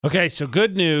Okay, so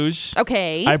good news.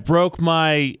 Okay. I broke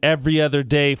my every other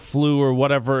day flu or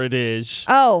whatever it is.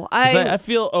 Oh, I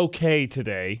feel okay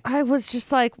today. I was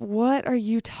just like, what are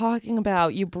you talking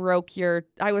about? You broke your...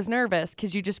 I was nervous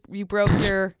because you broke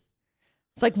your...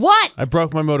 It's like, what? I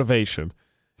broke my motivation.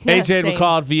 Yeah, AJ same.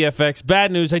 McCall at VFX.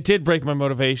 Bad news, I did break my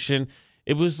motivation.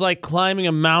 It was like climbing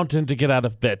a mountain to get out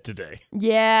of bed today.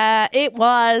 Yeah, it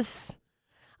was.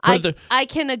 I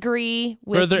can agree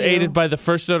with further you. aided by the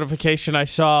first notification I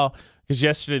saw, because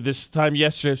yesterday I was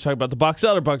talking about the box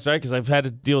elder bugs, right? Because I've had to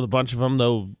deal with a bunch of them,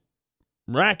 though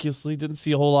miraculously didn't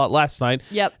see a whole lot last night.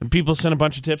 Yep. And people sent a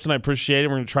bunch of tips, and I appreciate it.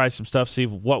 We're going to try some stuff, see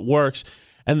what works.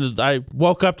 And I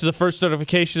woke up to the first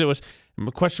notification.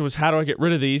 The question was, how do I get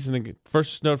rid of these? And the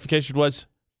first notification was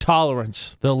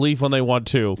tolerance. They'll leave when they want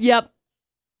to. Yep.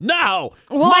 No!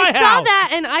 Well, I saw house. that,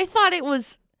 and I thought it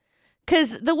was...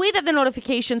 Because the way that the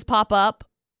notifications pop up,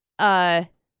 like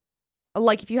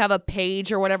if you have a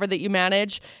page or whatever that you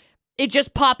manage, it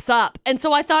just pops up. And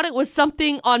so I thought it was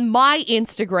something on my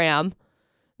Instagram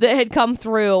that had come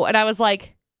through. And I was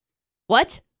like,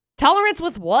 what? Tolerance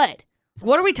with what?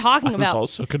 What are we talking about? I was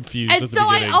also confused And at the so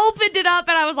beginning. I opened it up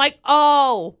and I was like,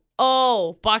 oh,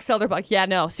 box elder bug. Yeah,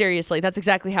 no, seriously. That's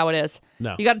exactly how it is.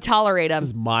 No. You got to tolerate them. This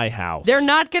is my house. They're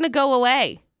not going to go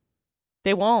away.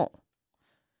 They won't.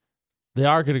 They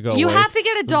are going to go away. You have to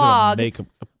get a We're gonna dog make 'em-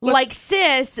 like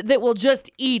Sis that will just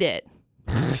eat it.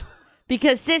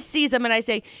 Because Sis sees them and I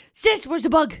say, Sis, where's the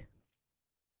bug?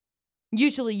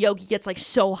 Usually Yogi gets like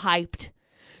so hyped.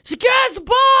 She's like, yes,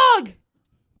 bug!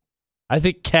 I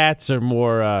think cats are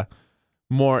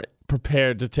more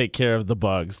prepared to take care of the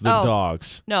bugs than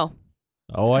dogs. No.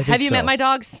 Oh, I think Have you so. met my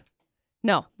dogs?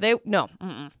 No. They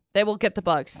will get the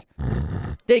bugs.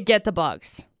 They get the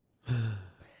bugs.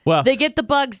 Well, They get the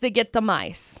bugs, they get the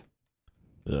mice.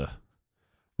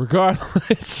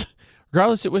 regardless,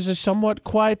 it was a somewhat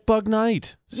quiet bug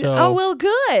night. So Oh, well,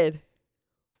 good.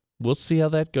 we'll see how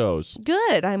that goes.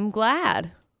 Good. I'm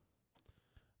glad.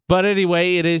 But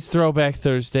anyway, it is Throwback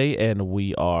Thursday, and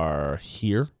we are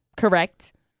here.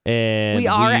 Correct. And We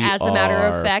are, as a matter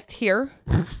of fact, here.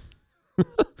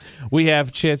 We have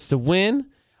a chance to win.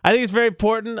 I think it's very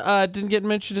important. Didn't get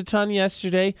mentioned a ton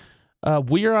yesterday.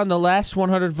 We are on the last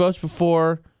 100 votes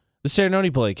before the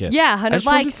Serenoni blanket. Yeah, I 100 just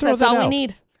wanted to likes. throw That's that all we out.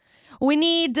 need. We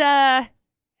need,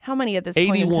 how many at this point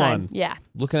in 81. time? Yeah.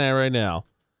 Looking at it right now.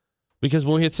 Because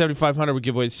when we hit 7,500, we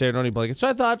give away the Serenoni blanket. So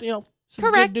I thought, some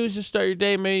Correct. good news to start your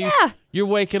day. Maybe Yeah. you're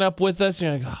waking up with us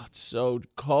and you're like, oh, it's so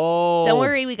cold. Don't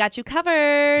worry, we got you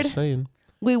covered. Just saying.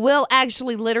 We will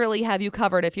actually literally have you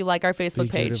covered if you like our Facebook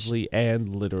page. Figuratively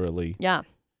and literally. Yeah.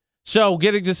 So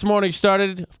getting this morning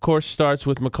started, of course, starts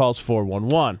with McCall's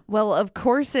 411. Well, of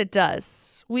course it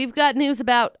does. We've got news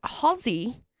about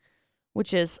Halsey,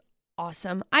 which is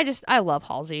awesome. I love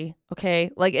Halsey, okay?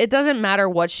 Like, it doesn't matter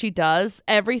what she does.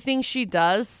 Everything she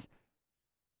does,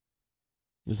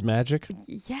 Is magic?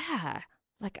 yeah.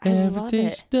 Like, I love Everything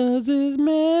it. she does is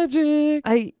magic.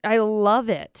 I love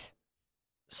it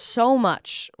so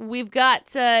much. We've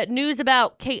got news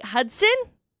about Kate Hudson,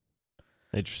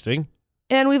 Interesting.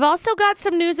 and we've also got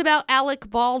some news about Alec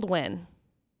Baldwin.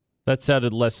 That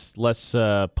sounded less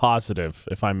positive,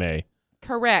 if I may.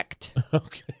 Correct.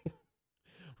 Okay.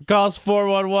 Calls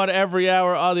 411 every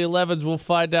hour on the 11s. We'll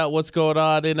find out what's going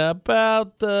on in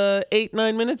about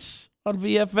 8-9 minutes on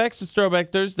VFX. It's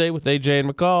Throwback Thursday with AJ and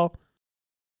McCall.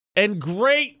 And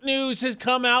great news has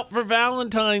come out for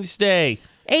Valentine's Day.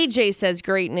 AJ says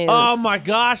great news. Oh my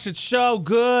gosh, it's so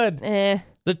good.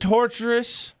 The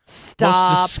torturous,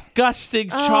 Stop. most disgusting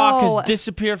chalk Oh. has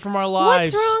disappeared from our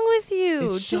lives. What's wrong with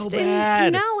you? It's so Just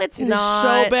bad. No, it's It is not.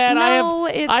 so bad. No,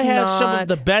 I have some not. of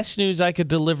the best news I could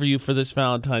deliver you for this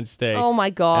Valentine's Day. Oh my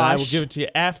gosh. And I will give it to you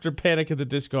after Panic at the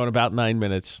Disco in about 9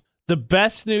 minutes. The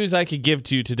best news I could give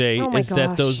to you today Oh my is that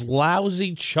gosh. those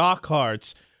lousy chalk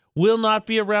hearts will not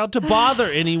be around to bother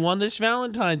anyone this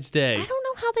Valentine's Day. I don't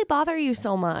know how they bother you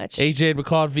so much. AJ and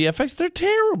McCall at VFX, they're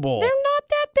terrible. They're not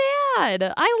that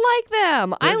bad. I like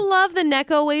them. I love the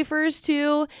Necco wafers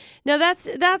too. Now that's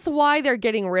why they're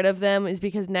getting rid of them, is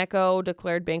because Necco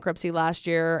declared bankruptcy last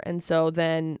year, and so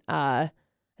then I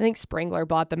think Springler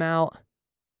bought them out.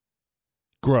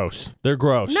 Gross. They're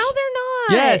gross. No,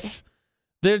 they're not. Yes.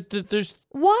 There's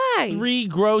Why? 3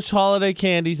 gross holiday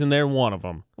candies, and they're one of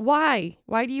them. Why?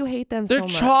 Why do you hate them They're so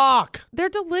much? chalk. They're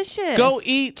delicious. Go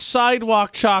eat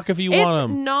sidewalk chalk if you want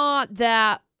them. It's not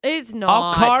that. It's not.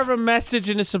 I'll carve a message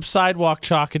into some sidewalk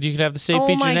chalk, and you can have the same Oh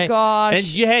feature my name. gosh. And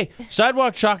hey,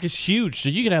 sidewalk chalk is huge, so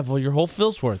you can have your whole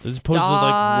fill's worth, as opposed to like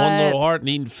Stop. one little heart and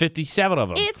eating 57 of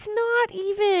them. It's not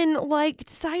even like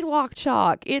sidewalk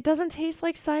chalk. It doesn't taste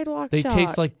like sidewalk They chalk.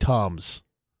 taste like Tums.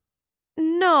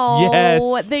 No,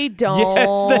 Yes. they don't.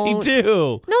 Yes, they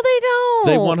do. No, they don't.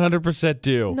 They 100%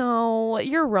 do. No,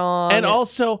 you're wrong. And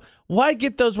also, why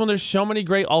get those when there's so many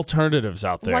great alternatives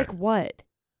out there? Like what?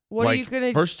 What are you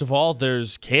gonna? First of all,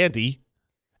 there's candy,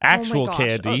 Oh my actual gosh.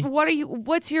 candy.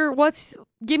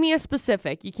 Give me a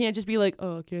specific. You can't just be like,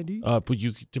 candy. But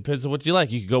depends on what you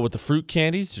like. You could go with the fruit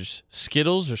candies. There's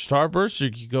Skittles or Starburst, or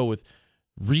you could go with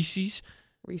Reese's.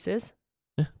 Reese's.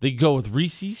 Yeah, they go with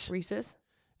Reese's. Reese's.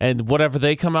 And whatever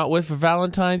they come out with for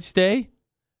Valentine's Day,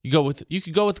 you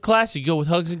could go with the classic. You go with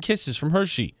Hugs and Kisses from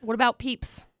Hershey. What about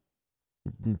Peeps?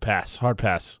 Pass. Hard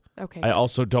pass. Okay. I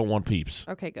also don't want Peeps.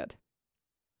 Okay, good.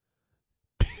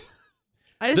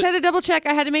 I just had to double check.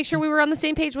 I had to make sure we were on the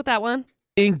same page with that one.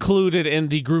 Included in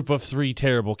the group of 3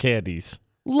 terrible candies.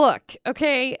 Look,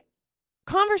 okay,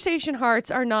 conversation hearts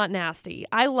are not nasty.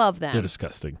 I love them. They're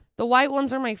disgusting. The white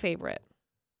ones are my favorite.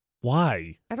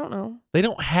 Why? I don't know. They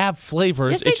don't have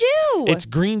flavors. Yes, they do. It's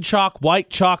green chalk,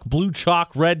 white chalk, blue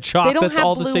chalk, red chalk. They don't That's have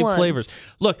all the blue same ones. flavors.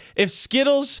 Look, if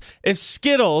Skittles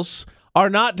are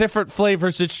not different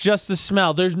flavors, it's just the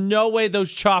smell. There's no way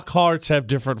those chalk hearts have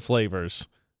different flavors.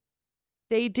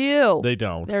 They do. They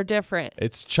don't. They're different.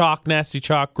 It's chalk, nasty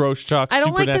chalk, gross chalk, I don't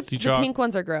super like nasty the chalk. pink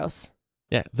ones are gross.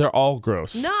 Yeah, they're all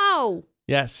gross. No.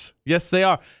 Yes, they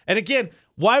are. And again,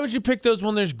 why would you pick those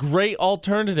when there's great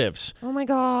alternatives? Oh my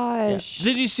gosh.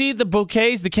 Did you see the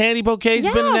bouquets, the candy bouquets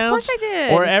Yeah, been of announced? course I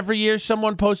did. Or every year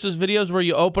someone posts those videos where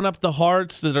you open up the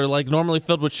hearts that are like normally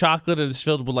filled with chocolate and it's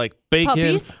filled with like bacon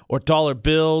Puppies? or dollar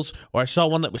bills. Or I saw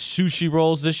one that was sushi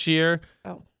rolls this year.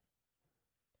 Oh.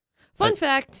 Fun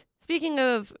fact, speaking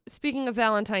of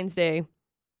Valentine's Day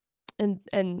and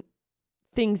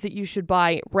things that you should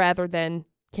buy rather than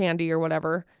candy or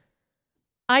whatever.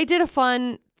 I did a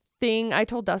fun thing. I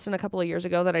told Dustin a couple of years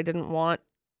ago that I didn't want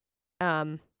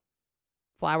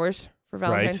flowers for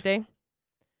Valentine's Day.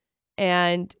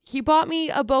 And he bought me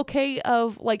a bouquet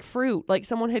of like fruit, like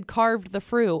someone had carved the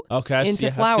fruit into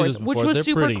flowers, which was They're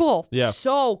super pretty. cool. Yeah.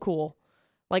 So cool.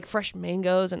 Like fresh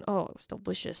mangoes and it was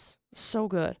delicious. So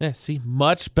good. Yeah, see,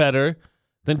 much better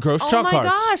than gross Oh chalk my hearts.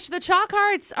 gosh, the chalk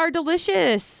hearts are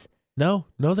delicious. No,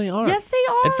 they aren't. Yes, they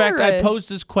are. In fact, I posed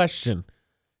this question.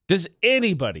 Does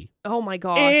anybody Oh my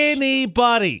gosh.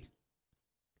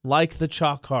 like the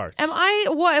chalk hearts?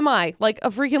 What am I? Like a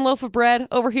freaking loaf of bread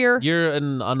over here? You're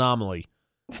an anomaly.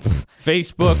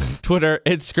 Facebook, Twitter,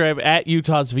 Instagram, at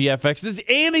Utah's VFX. Does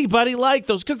anybody like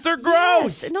those? Because they're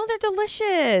gross. Yes. No, they're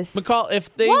delicious. McCall,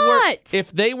 if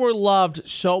they were loved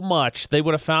so much, they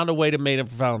would have found a way to make them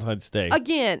for Valentine's Day.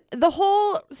 Again, the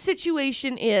whole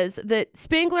situation is that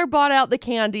Spangler bought out the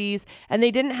candies and they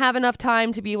didn't have enough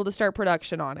time to be able to start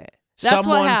production on it. That's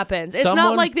what happens. It's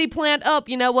not like they planned up,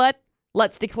 you know what?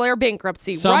 Let's declare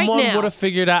bankruptcy right now. Someone would have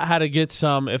figured out how to get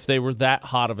some if they were that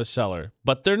hot of a seller.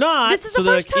 But they're not. This is so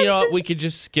the first time since we could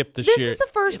just skip this This year. is the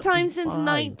first time since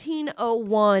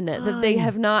 1901 that they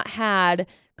have not had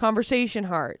conversation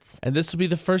hearts. And this will be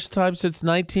the first time since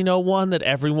 1901 that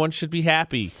everyone should be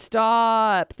happy.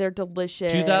 Stop. They're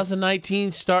delicious.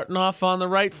 2019 starting off on the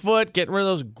right foot, getting rid of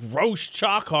those gross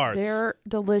chalk hearts. They're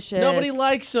delicious. Nobody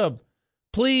likes them.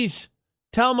 Please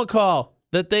tell McCall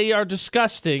that they are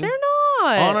disgusting. They're not.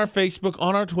 On our Facebook,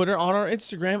 on our Twitter, on our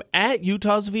Instagram, at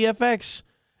Utah's VFX.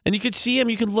 And you can see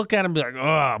them. You can look at them and be like, oh,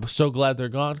 I'm so glad they're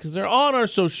gone because they're on our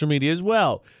social media as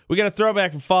well. We got a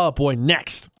throwback from Fall Out Boy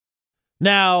next.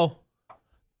 Now,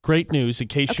 great news in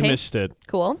case you missed it.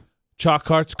 Cool. Chalk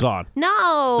heart's gone.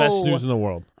 No. Best news in the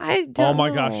world. I don't Oh my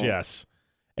know. gosh, yes.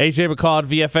 AJ McCall at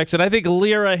VFX. And I think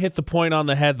Lyra hit the point on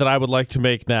the head that I would like to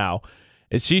make now.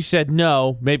 Is she said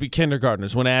no, maybe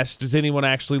kindergartners, when asked, does anyone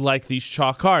actually like these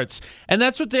chalk hearts? And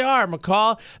that's what they are,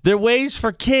 McCall. They're ways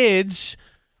for kids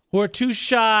who are too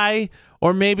shy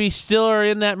or maybe still are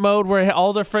in that mode where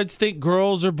all their friends think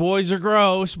girls or boys are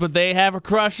gross, but they have a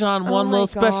crush on one little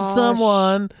special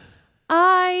someone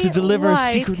to deliver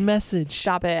a secret message.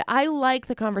 Stop it. I like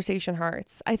the conversation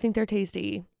hearts. I think they're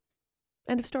tasty.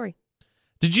 End of story.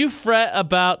 Did you fret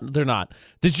about, they're not,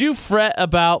 did you fret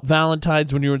about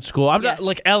Valentine's when you were in school? I'm not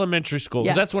like elementary school,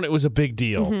 because that's when it was a big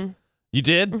deal. Mm-hmm. You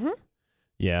did? Mm-hmm.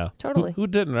 Yeah. Totally. Who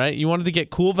didn't, right? You wanted to get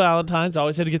cool Valentines. I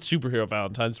always had to get superhero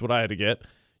Valentines, what I had to get.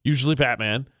 Usually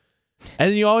Batman.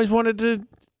 And you always wanted to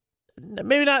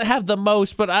maybe not have the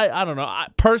most, but I don't know.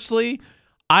 Personally,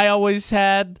 I always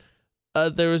had,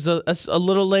 there was a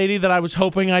little lady that I was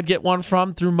hoping I'd get one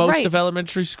from through most of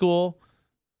elementary school.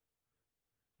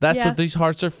 That's what these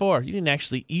hearts are for. You didn't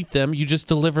actually eat them. You just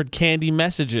delivered candy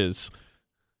messages.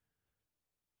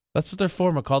 That's what they're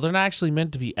for, McCall. They're not actually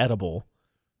meant to be edible.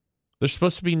 They're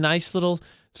supposed to be nice little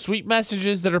sweet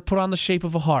messages that are put on the shape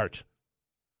of a heart.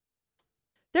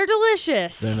 They're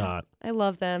delicious. They're not. I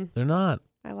love them. They're not.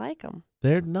 I like them.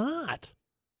 They're not.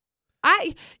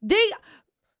 I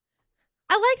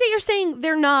like that you're saying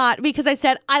they're not because I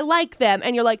said I like them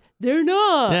and you're like they're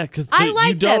not. Yeah, because I like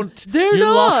you them. don't. They're you're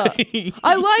not. lying.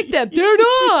 I like them. They're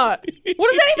not.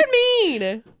 What does that even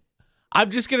mean?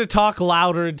 I'm just gonna talk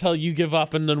louder until you give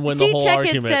up and then win the whole Check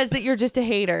argument. It says that you're just a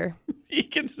hater. He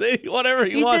can say whatever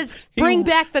he He wants. says bring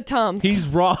back the Tums. He's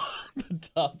wrong.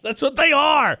 That's what they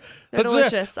are. They're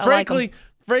delicious. I like 'em.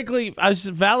 Frankly,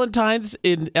 Valentine's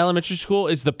in elementary school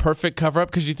is the perfect cover-up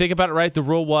because you think about it, right? The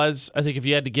rule was, I think if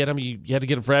you had to get them, you had to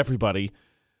get them for everybody.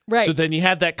 Right. So then you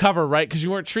had that cover, right? Because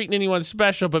you weren't treating anyone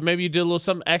special, but maybe you did a little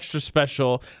something extra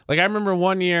special. Like I remember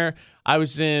one year I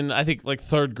was in, I think, like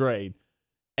 3rd grade.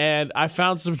 And I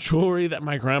found some jewelry that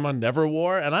my grandma never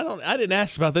wore, and I didn't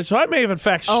ask about this, so I may have in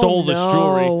fact stole this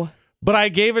jewelry. But I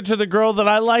gave it to the girl that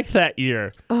I liked that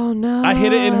year. Oh no! I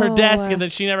hid it in her desk, and then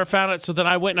she never found it. So then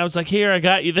I went and I was like, "Here, I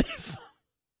got you this."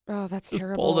 Oh, that's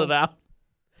terrible. Pulled it out.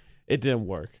 It didn't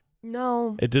work.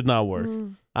 No, it did not work.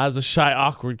 I was a shy,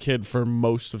 awkward kid for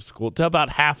most of school, till about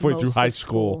halfway through high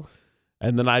school,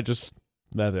 and then I just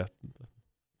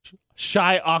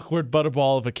shy, awkward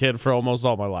butterball of a kid for almost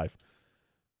all my life.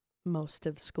 Most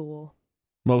of school.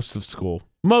 Most of school.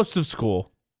 Most of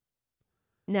school.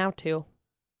 Now too.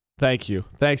 Thank you.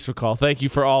 Thanks for call. Thank you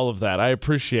for all of that. I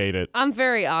appreciate it. I'm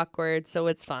very awkward, so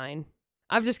it's fine.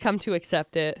 I've just come to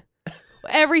accept it.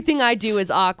 Everything I do is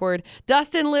awkward.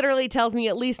 Dustin literally tells me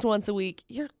at least once a week,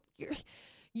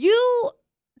 you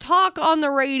talk on the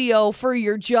radio for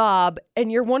your job,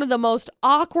 and you're one of the most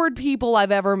awkward people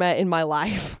I've ever met in my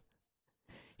life.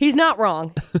 He's not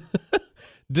wrong.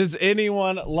 Does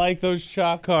anyone like those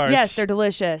chalk cards? Yes, they're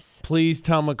delicious. Please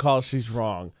tell McCall she's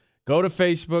wrong. Go to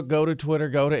Facebook, go to Twitter,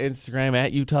 go to Instagram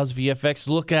at Utah's VFX.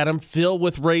 Look at them, fill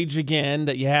with rage again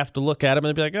that you have to look at them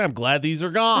and be like, I'm glad these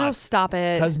are gone. Oh, stop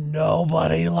it. Because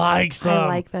nobody likes them. I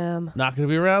like them. Not going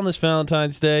to be around this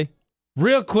Valentine's Day.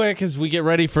 Real quick, as we get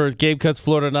ready for Game Cuts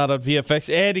Florida Not on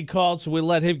VFX, Andy called, so we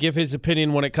let him give his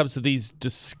opinion when it comes to these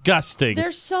disgusting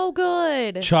They're so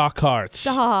good. chalk hearts.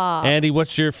 Stop. Andy,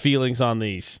 what's your feelings on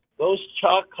these? Those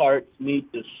chalk hearts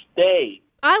need to stay.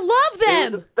 I love They're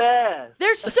them. the best.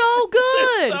 They're so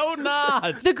good. So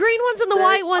not. The green ones and the They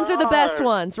white ones are the best are.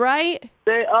 ones, right?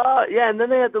 They are, yeah, and then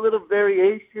they have the little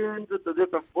variations with the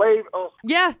different flavors. Oh,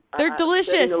 Yeah, they're I'm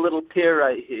delicious. shedding a little tear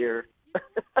right here.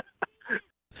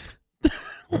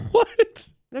 What?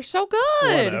 They're so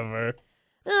good. Whatever.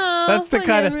 Oh, That's the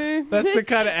kind of You're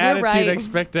attitude right. I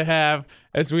expect to have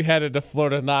as we head into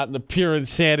Florida Not and the pure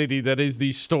insanity that is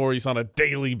these stories on a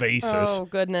daily basis. Oh,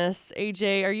 goodness.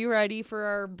 AJ, are you ready for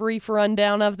our brief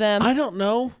rundown of them? I don't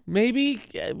know. Maybe.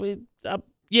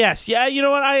 Yes. Yeah, you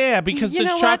know what? I am because You this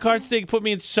know chalk what? hearts thing put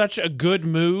me in such a good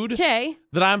mood Okay.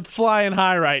 that I'm flying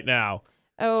high right now.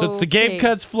 So it's the Game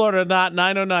Cuts Florida Not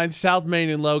 909 South Main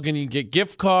in Logan. You can get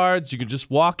gift cards. You can just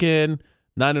walk in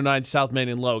 909 South Main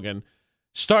in Logan.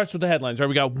 Starts with the headlines, right?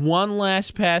 We got one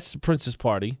last pass to Princess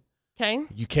Party. Okay.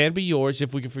 You can be yours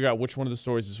if we can figure out which one of the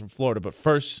stories is from Florida. But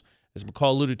first, as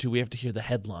McCall alluded to, we have to hear the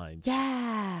headlines.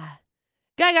 Yeah.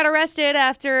 Guy got arrested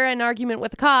after an argument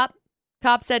with a cop.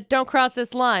 Cop said, "Don't cross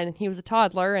this line." He was a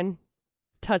toddler and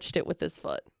touched it with his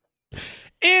foot.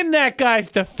 In that guy's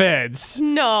defense,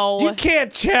 No. you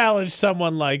can't challenge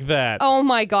someone like that. Oh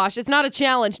my gosh, it's not a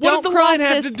challenge. What Don't did the cross line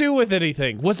have this. to do with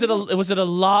anything? Was it a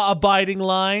law-abiding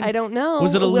line? I don't know.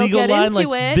 Was it a We'll legal get line? into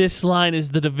Like it. this line is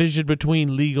the division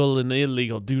between legal and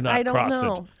illegal. Do not I don't cross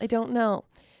know. I don't know.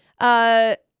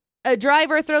 A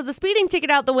driver throws a speeding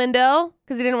ticket out the window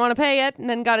because he didn't want to pay it and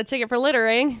then got a ticket for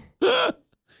littering. it.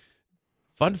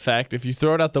 Fun fact, if you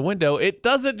throw it out the window, it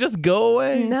doesn't just go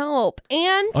away. Nope.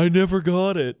 And I never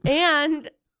got it. and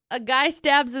a guy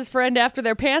stabs his friend after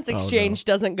their pants exchange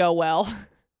doesn't go well.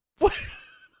 What?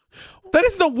 That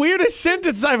is the weirdest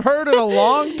sentence I've heard in a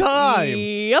long time.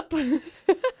 Yep.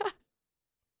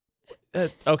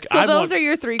 Okay, So those are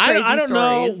your three crazy I don't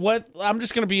stories. know what I'm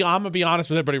gonna be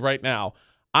honest with everybody right now.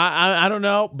 I don't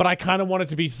know, but I kind of want it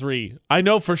to be 3. I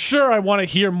know for sure I want to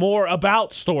hear more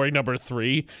about story number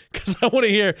 3 because I want to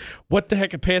hear what the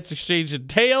heck a pants exchange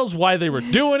entails, why they were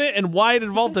doing it, and why it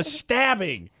involved a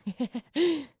stabbing.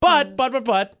 But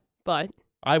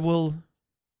I will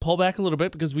pull back a little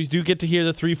bit because we do get to hear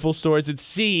the 3 full stories and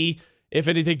see if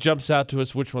anything jumps out to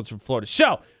us, which one's from Florida.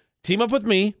 So team up with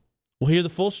me. We'll hear the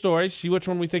full stories, see which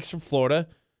one we think's from Florida.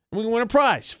 And we can win a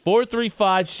prize.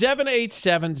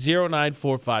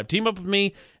 435-787-0945. Team up with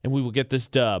me, and we will get this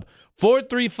dub.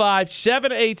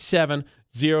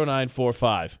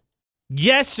 435-787-0945.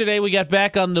 Yesterday, we got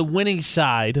back on the winning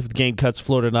side of the Game Cuts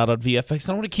Florida Not on VFX.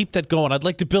 And I want to keep that going. I'd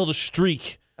like to build a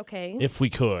streak Okay. if we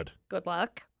could. Good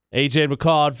luck. AJ and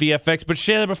McCall at VFX. But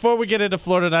Shayla, before we get into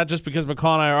Florida, not just because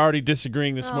McCall and I are already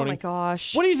disagreeing this Oh morning. my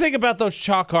gosh. What do you think about those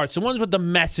chalk hearts, the ones with the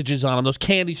messages on them, those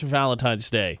candies for Valentine's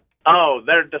Day? Oh,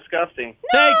 they're disgusting.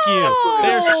 Thank you.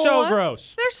 They're so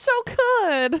gross. They're so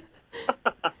good.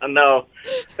 No,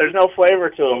 there's no flavor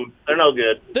to them. They're no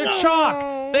good. They're No.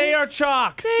 chalk. They are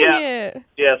chalk. Dang it.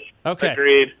 Yes. Okay.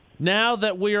 Agreed. Now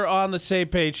that we are on the same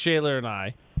page, Shayla and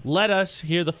I, let us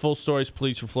hear the full stories,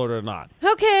 please, for Florida or not.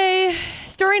 Okay,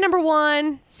 story number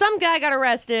 1. Some guy got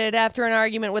arrested after an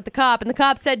argument with the cop, and the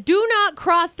cop said, "Do not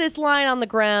cross this line on the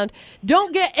ground.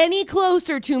 Don't get any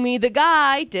closer to me." The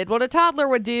guy did what a toddler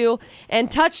would do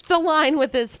and touched the line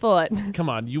with his foot. Come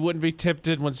on, you wouldn't be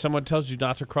tempted when someone tells you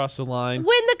not to cross the line?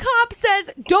 When the cop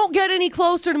says, "Don't get any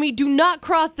closer to me, do not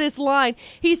cross this line,"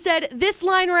 he said, "This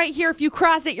line right here, if you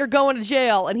cross it, you're going to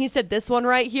jail." And he said, "This one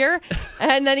right here,"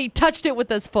 and then he touched it with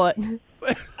his foot.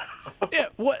 Yeah,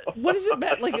 what does it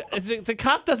matter? Like, the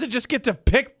cop doesn't just get to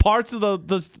pick parts of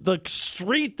the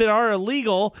street that are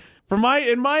illegal. In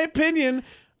my opinion,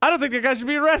 I don't think that guy should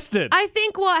be arrested. I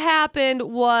think what happened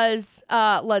was,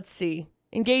 let's see,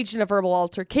 engaged in a verbal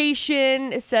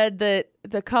altercation, said that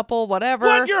the couple, whatever.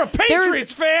 What? You're a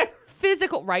Patriots fan?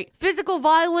 Physical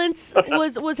violence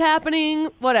was happening,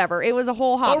 whatever. It was a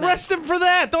whole hot mess. Arrest him for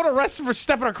that. Don't arrest him for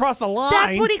stepping across the line.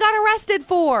 That's what he got arrested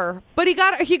for. But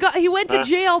he went to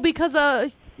jail because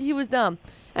he was dumb.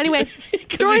 Anyway,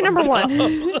 story number 1.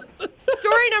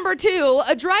 Story number 2,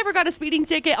 a driver got a speeding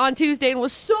ticket on Tuesday and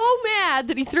was so mad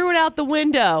that he threw it out the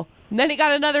window. And then he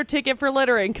got another ticket for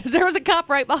littering because there was a cop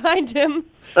right behind him.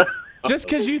 Just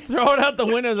because you throw it out the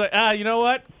window is like, you know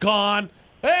what? Gone.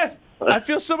 I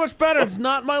feel so much better. It's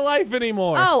not my life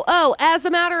anymore. Oh, as a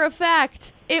matter of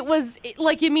fact, it was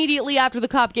like immediately after the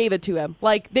cop gave it to him.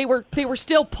 Like they were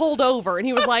still pulled over and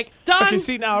he was like, "Done." Okay,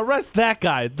 see, now arrest that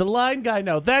guy. The line guy,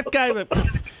 no. That guy,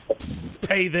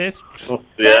 pay this. Yeah.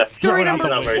 That's story number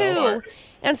Not very 2. smart.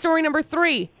 And story number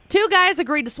 3. 2 guys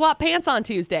agreed to swap pants on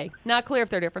Tuesday. Not clear if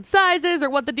they're different sizes or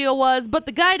what the deal was, but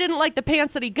the guy didn't like the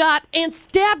pants that he got and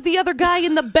stabbed the other guy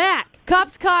in the back.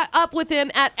 Cops caught up with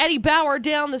him at Eddie Bauer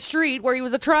down the street where he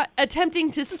was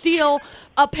attempting to steal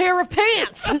a pair of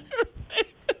pants.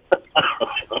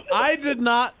 I did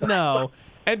not know,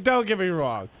 and don't get me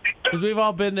wrong, because we've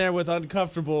all been there with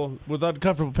uncomfortable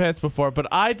pants before, but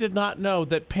I did not know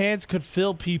that pants could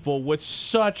fill people with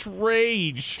such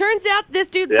rage. Turns out this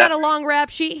dude's got a long rap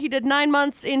sheet. He did 9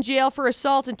 months in jail for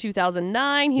assault in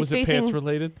 2009. He's Was it facing pants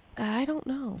related? I don't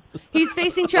know. He's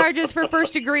facing charges for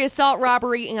first-degree assault,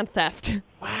 robbery, and theft.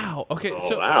 Wow. Okay. Oh,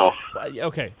 So wow.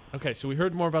 Okay. So we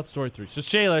heard more about story 3. So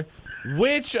Shayla,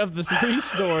 which of the 3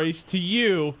 stories to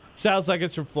you sounds like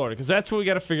it's from Florida? Because that's what we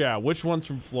got to figure out. Which one's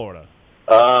from Florida?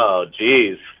 Oh,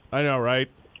 geez. I know, right?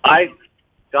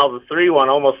 The 3 one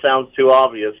almost sounds too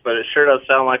obvious, but it sure does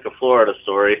sound like a Florida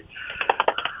story.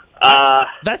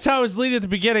 That's how I was leading at the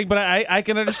beginning, but I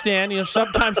can understand. You know,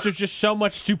 sometimes there's just so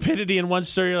much stupidity in one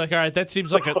story. You're like, all right, that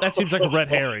seems like a red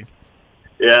herring.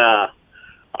 Yeah.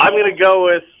 I'm gonna go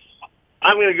with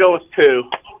 2.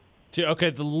 Okay,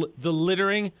 the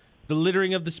littering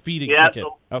of the speeding Yeah,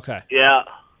 ticket. Okay. Yeah.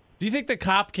 Do you think the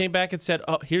cop came back and said,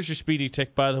 "Oh, here's your speeding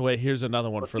ticket. By the way, here's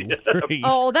another one for littering."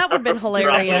 Oh, that would have been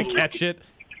hilarious. Just catch it.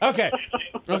 Okay.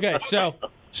 So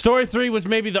story 3 was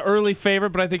maybe the early favorite,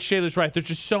 but I think Shayla's right. There's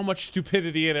just so much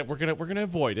stupidity in it. We're gonna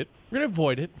avoid it.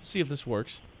 See if this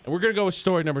works. And we're gonna go with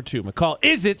story number 2. McCall,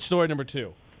 is it story number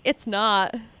 2? It's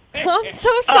not. I'm so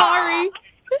sorry.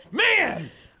 Man,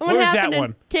 What where's happened that in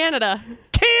one? Canada?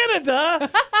 Canada?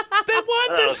 Then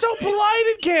what? They're so polite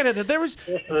in Canada. There was.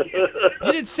 You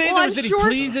didn't say Well, there I'm was any sure-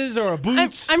 pleases or a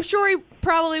boots. I'm sure he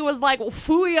probably was like, well,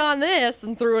 phooey on this,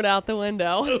 and threw it out the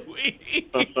window.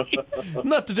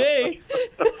 Not today.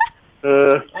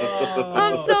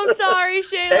 I'm so sorry,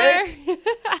 Shaler.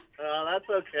 That's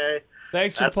okay.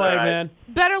 Thanks for That's playing, all right. man.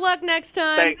 Better luck next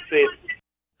time. Thanks, Steve.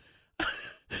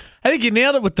 I think you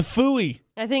nailed it with the phooey.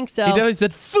 I think so. He definitely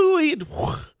said phooey.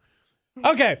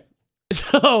 Okay.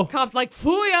 So. Cop's like,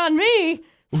 phooey on me,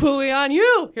 phooey on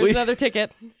you. Here's another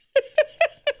ticket.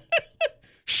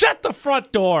 Shut the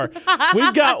front door.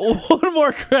 We've got one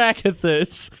more crack at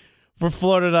this for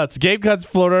Florida Nuts. Game Cuts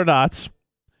Florida Nuts.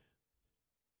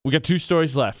 We got 2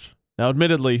 stories left. Now,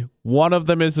 admittedly, one of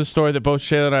them is the story that both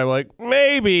Shayla and I were like,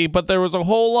 maybe, but there was a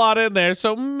whole lot in there,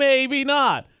 so maybe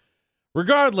not.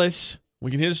 Regardless,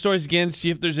 we can hear the stories again, see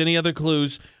if there's any other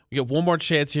clues. We got one more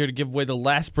chance here to give away the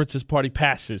last Princess Party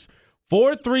passes.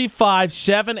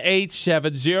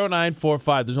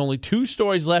 435-787-0945. There's only 2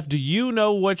 stories left. Do you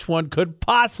know which one could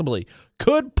possibly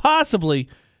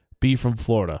be from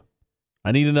Florida?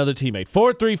 I need another teammate.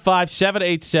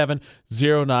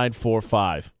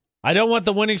 435-787-0945. I don't want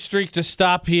the winning streak to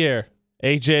stop here.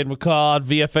 AJ and McCall on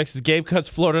VFX's Game Cuts,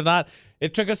 Florida Not.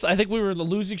 It took us, I think we were in the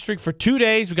losing streak for 2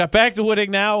 days. We got back to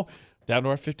winning now. Down to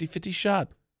our 50-50 shot.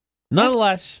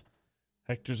 Nonetheless,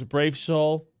 Hector's a brave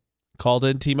soul. Called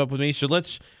in, team up with me. So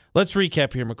let's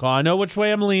recap here, McCall. I know which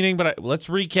way I'm leaning, but let's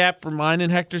recap for mine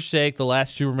and Hector's sake the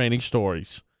last 2 remaining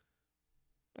stories.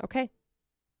 Okay.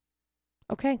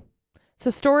 So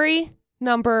story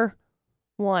number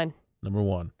 1. Number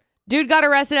 1. Dude got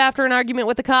arrested after an argument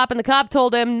with a cop, and the cop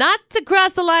told him not to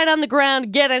cross the line on the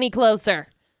ground, get any closer.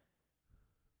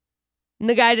 And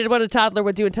the guy did what a toddler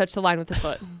would do and touch the line with his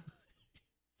foot.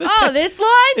 This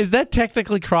line? Is that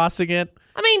technically crossing it?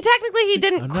 I mean, technically he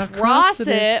didn't cross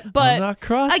it, but I'm not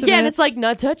crossing again, it. it's like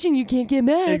not touching, you can't get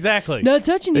mad. Exactly. Not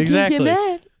touching, you can't get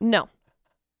mad. No.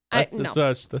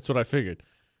 That's what I figured.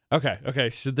 Okay,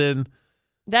 so then...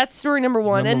 That's story number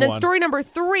 1. And then story number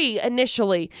 3,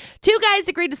 initially. 2 guys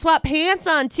agreed to swap pants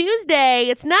on Tuesday.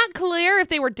 It's not clear if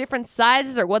they were different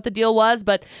sizes or what the deal was,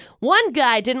 but one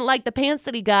guy didn't like the pants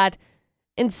that he got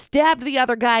and stabbed the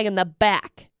other guy in the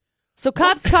back. So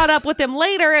cops caught up with him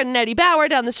later in Eddie Bauer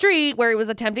down the street where he was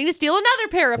attempting to steal another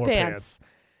pair of pants.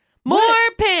 More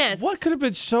pants. What could have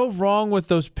been so wrong with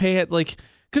those pants? Like,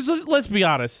 because let's be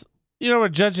honest. You don't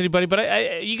want to judge anybody,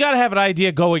 but you got to have an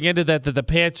idea going into that the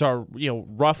pants are,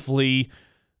 roughly,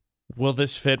 will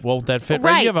this fit, won't that fit?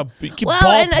 Right. You have and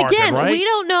again, right? we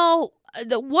don't know.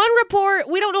 The one report,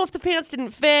 we don't know if the pants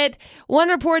didn't fit. One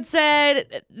report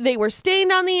said they were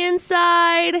stained on the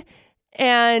inside,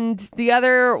 and the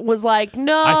other was like,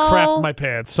 no. I crapped my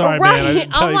pants. Sorry, right. man. I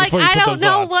didn't tell I'm you like, before you I put don't those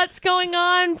know on. what's going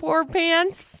on. Poor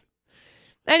pants.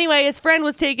 Anyway, his friend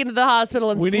was taken to the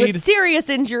hospital with serious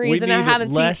injuries, and I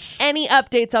haven't seen any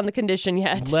updates on the condition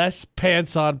yet. Less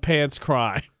pants on pants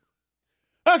crime.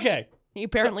 Okay. He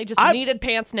apparently just needed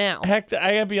pants now. Heck,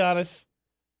 I gotta be honest.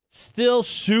 Still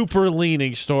super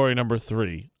leaning story number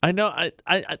 3. I know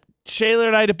Shayla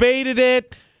and I debated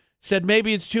it, said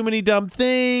maybe it's too many dumb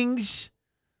things,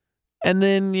 and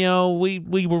then,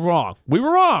 we were wrong. We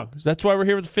were wrong. That's why we're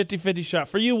here with the 50-50 shot.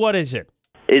 For you, what is it?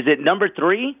 Is it number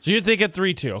 3? So you're thinking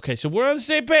 3-2. Okay, so we're on the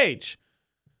same page.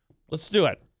 Let's do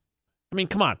it. I mean,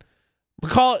 come on.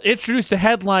 McCall introduced the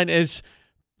headline as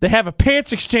they have a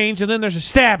pants exchange and then there's a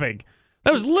stabbing.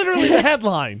 That was literally the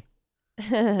headline.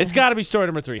 It's got to be story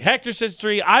number 3. Hector says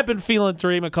 3. I've been feeling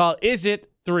 3. McCall, is it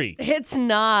 3? It's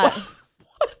not.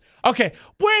 Okay,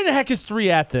 where the heck is 3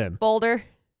 at then? Boulder.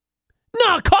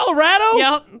 No, Colorado?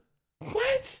 Yep.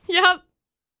 What? Yep.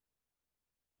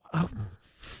 Oh.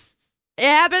 It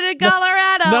happened in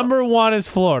Colorado. Number 1 is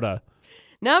Florida.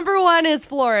 Number 1 is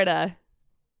Florida.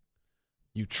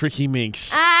 You tricky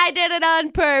minx. I did it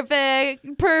on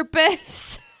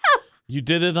purpose. You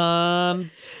did it on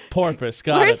purpose.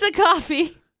 Where's the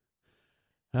coffee?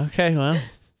 Okay, well.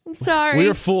 I'm sorry. We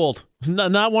were fooled.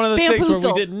 Not one of those things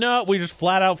where we didn't know. We just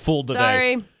flat out fooled today.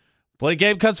 Sorry. Play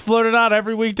Game Cuts Florida Not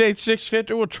every weekday at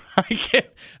 6:50. We'll try again.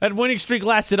 That winning streak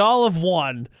lasted all of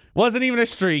 1. Wasn't even a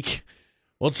streak.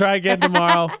 We'll try again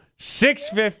tomorrow.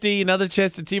 6:50. Another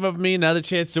chance to team up with me. Another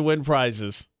chance to win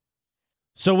prizes.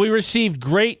 So we received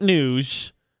great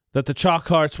news that the Chalk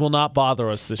Hearts will not bother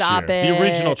us this year. Stop it. The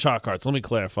original Chalk Hearts. Let me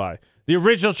clarify. The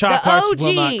original Chalk Hearts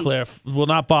will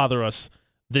not bother us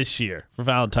this year for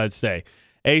Valentine's Day.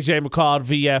 AJ McCall at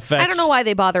VFX. I don't know why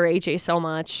they bother AJ so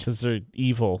much. Because they're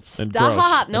evil and gross.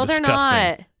 Stop. No, they're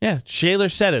not. Yeah,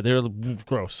 Shayler said it. They're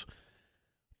gross.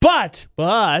 But,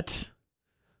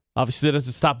 obviously that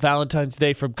doesn't stop Valentine's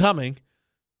Day from coming.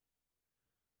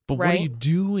 But what are you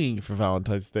doing for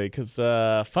Valentine's Day? Because,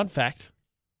 fun fact,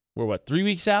 we're 3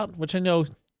 weeks out? Which I know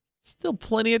still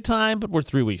plenty of time, but we're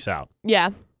 3 weeks out.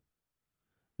 Yeah.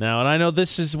 Now, and I know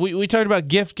this is, we talked about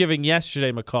gift giving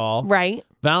yesterday, McCall. Right.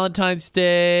 Valentine's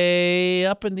Day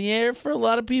up in the air for a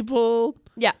lot of people.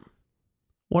 Yeah.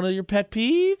 One of your pet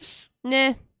peeves?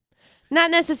 Nah.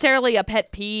 Not necessarily a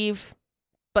pet peeve,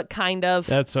 but kind of.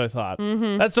 That's what I thought.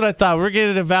 Mm-hmm. That's what I thought. We're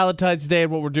getting to Valentine's Day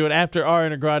and what we're doing after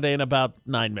Ariana Grande in about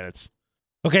 9 minutes.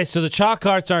 Okay, so the Chalk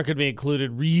Hearts aren't going to be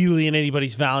included really in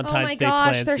anybody's Valentine's Day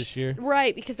plans this year.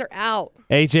 Right, because they're out.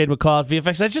 AJ and McCall at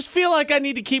VFX. I just feel like I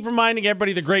need to keep reminding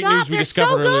everybody the great news we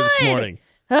discovered earlier this morning.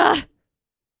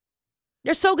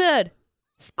 They're so good.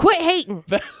 Quit hating.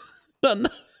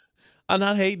 I'm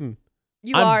not hating.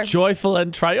 I'm joyful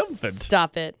and triumphant.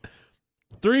 Stop it.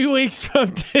 3 weeks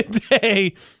from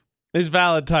today is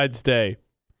Valentine's Day.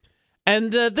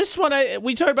 And this one,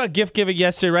 we talked about gift giving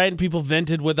yesterday, right? And people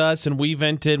vented with us, and we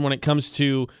vented when it comes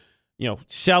to,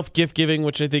 self-gift giving,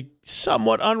 which I think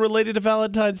somewhat unrelated to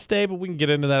Valentine's Day, but we can get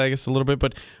into that, I guess, a little bit.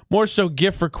 But more so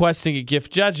gift requesting and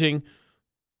gift judging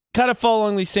kind of fall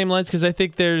along these same lines because I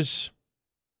think there's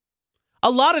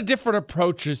a lot of different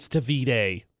approaches to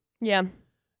V-Day. Yeah.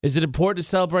 Is it important to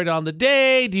celebrate on the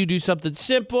day? Do you do something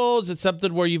simple? Is it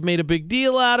something where you've made a big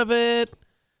deal out of it?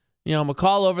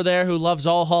 McCall over there who loves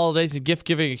all holidays and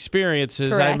gift-giving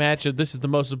experiences, Correct. I imagine this is the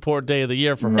most important day of the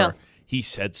year for her. No. He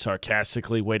said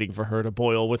sarcastically, waiting for her to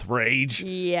boil with rage.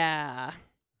 Yeah.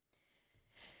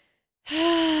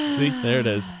 See, there it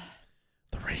is.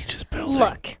 The rage is building.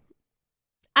 Look,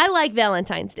 I like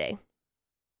Valentine's Day.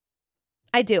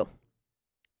 I do.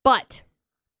 But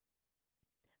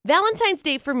Valentine's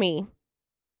Day for me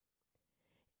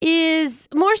is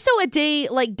more so a day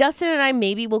like Dustin and I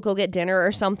maybe will go get dinner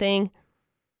or something.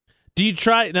 Do you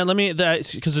try, now let me,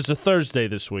 because it's a Thursday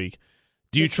this week.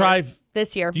 Do you try?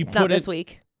 This year. You It's not put this it-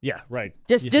 week. Yeah, right.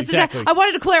 Just exactly. I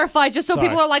wanted to clarify just so Sorry.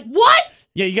 people are like, what?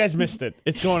 Yeah, you guys missed it.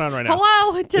 It's going on right now.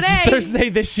 Hello, today. It's Thursday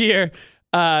this year.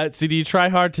 So do you try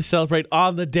hard to celebrate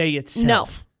on the day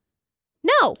itself?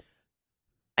 No,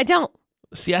 I don't.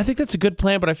 See, I think that's a good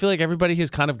plan, but I feel like everybody has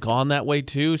kind of gone that way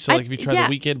too. So like if you try the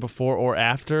weekend before or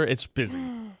after, it's busy.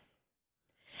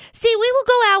 See, we will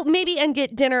go out maybe and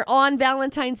get dinner on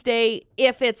Valentine's Day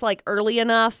if it's like early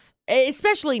enough,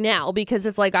 especially now because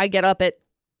it's like I get up at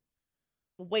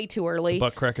way too early.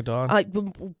 Butt crack of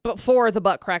dawn. Before the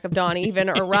butt crack of dawn even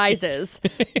arises.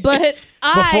 But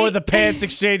Before the pants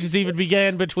exchanges even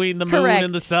began between the moon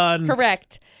and the sun.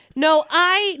 Correct. No,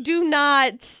 I do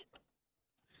not.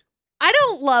 I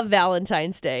don't love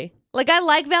Valentine's Day. Like, I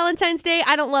like Valentine's Day.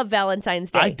 I don't love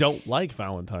Valentine's Day. I don't like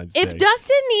Valentine's Day. If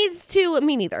Dustin needs to,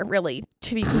 me neither, really,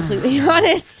 to be completely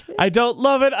honest. I don't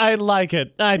love it. I like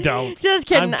it. I don't. Just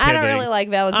kidding. I don't really like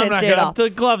Valentine's Day at all.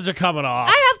 The gloves are coming off.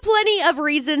 I have plenty of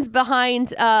reasons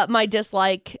behind my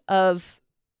dislike of.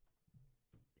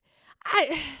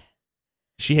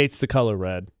 She hates the color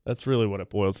red. That's really what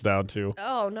it boils down to.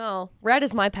 Oh no, red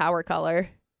is my power color.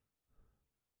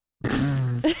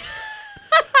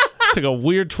 Took a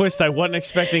weird twist I wasn't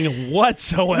expecting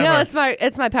whatsoever. No,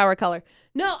 it's my power color.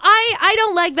 No, I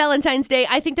don't like Valentine's Day.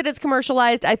 I think that it's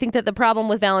commercialized. I think that the problem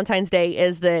with Valentine's Day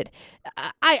is that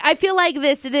I feel like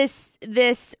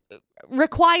this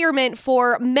requirement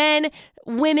for men,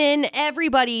 women,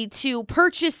 everybody to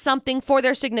purchase something for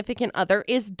their significant other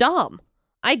is dumb.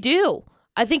 I do.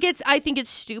 I think it's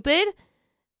stupid.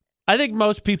 I think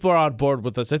most people are on board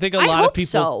with this. I think a I lot hope of people.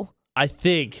 So. I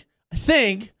think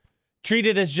treat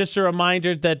it as just a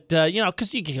reminder that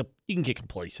because you can get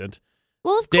complacent.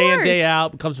 Well, of day course. in, day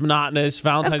out becomes monotonous.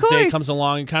 Valentine's Day comes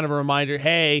along and kind of a reminder,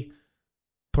 hey,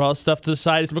 put all the stuff to the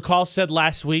side. As McCall said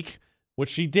last week, which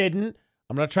she didn't.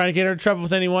 I'm not trying to get her in trouble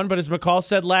with anyone, but as McCall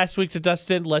said last week to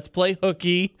Dustin, let's play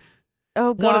hooky.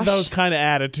 Oh, gosh. One of those kind of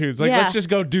attitudes. Like, let's just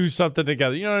go do something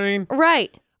together. You know what I mean?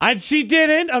 Right. She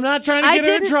didn't. I'm not trying to get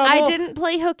her in trouble. I didn't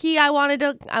play hooky. I wanted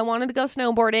to go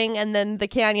snowboarding, and then the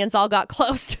canyons all got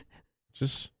closed.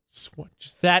 Just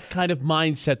that kind of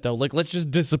mindset, though. Like, let's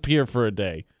just disappear for a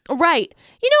day. Right.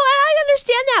 And I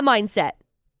understand that mindset.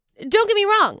 Don't get me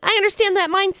wrong. I understand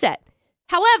that mindset.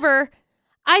 However,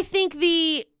 I think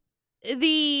the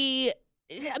maybe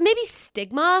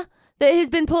stigma that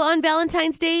has been put on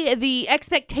Valentine's Day, the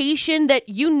expectation that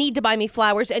you need to buy me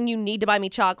flowers and you need to buy me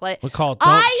chocolate. McCall,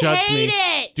 don't judge hate me.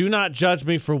 It. Do not judge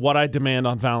me for what I demand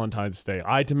on Valentine's Day.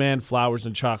 I demand flowers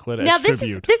and chocolate now, as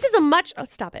tribute. This is a much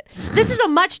stop it. This is a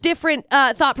much different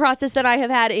thought process than I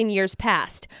have had in years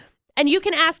past. And you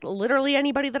can ask literally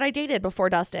anybody that I dated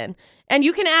before Dustin. And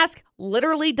you can ask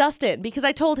literally Dustin, because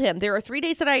I told him there are 3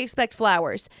 days that I expect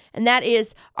flowers. And that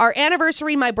is our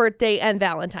anniversary, my birthday, and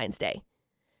Valentine's Day.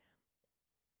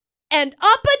 And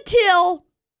up until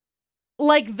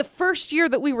like the first year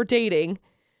that we were dating,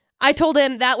 I told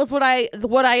him that was what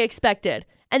I expected.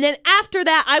 And then after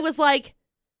that, I was like,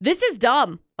 this is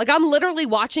dumb. Like, I'm literally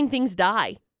watching things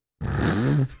die.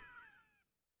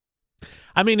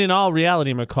 I mean, in all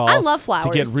reality, McCall, I love flowers.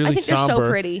 To get really I think somber, they're so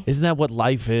pretty. Isn't that what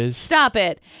life is? Stop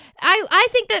it. I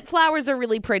think that flowers are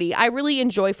really pretty. I really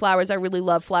enjoy flowers. I really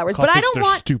love flowers. McCall but I thinks don't they're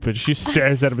want stupid. She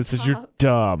stares at him and says, "You're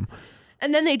dumb."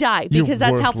 And then they die You're because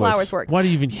that's how worthless. flowers work. Why do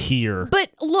you even hear?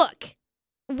 But look,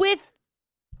 with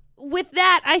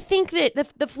that, I think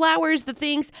that the flowers, the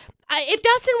things, if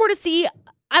Dustin were to see,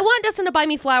 I want Dustin to buy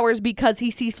me flowers because he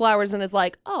sees flowers and is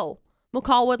like, oh,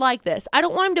 McCall would like this. I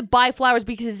don't want him to buy flowers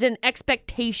because it's an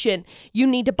expectation. You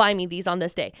need to buy me these on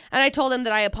this day. And I told him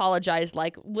that I apologized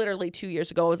like literally 2 years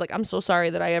ago. I was like, I'm so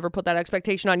sorry that I ever put that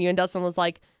expectation on you. And Dustin was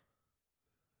like,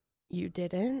 you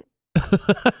didn't?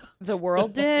 The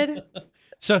world did?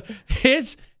 So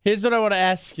here's what I want to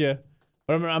ask you.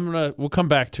 But we'll come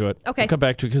back to it. Okay. We'll come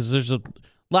back to it because there's a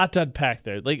lot to unpack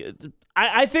there. Like,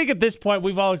 I think at this point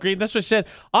we've all agreed. That's what I said.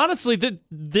 Honestly,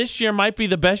 this year might be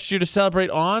the best year to celebrate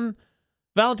on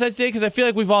Valentine's Day because I feel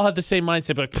like we've all had the same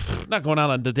mindset. But like, not going out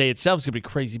on the day itself is going to be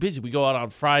crazy busy. We go out on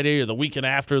Friday or the weekend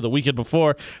after, or the weekend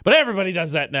before. But everybody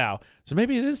does that now. So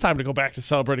maybe it is time to go back to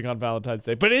celebrating on Valentine's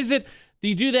Day. But is it? Do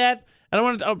you do that?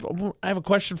 And I have a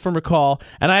question for McCall,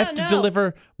 and I have to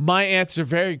deliver my answer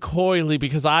very coyly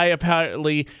because I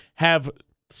apparently have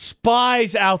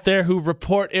spies out there who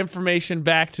report information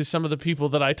back to some of the people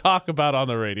that I talk about on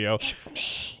the radio. It's me.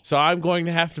 So I'm going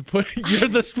to have to you're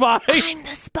the spy. I'm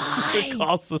the spy.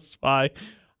 McCall's the spy.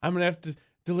 I'm going to have to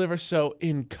deliver so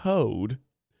in code.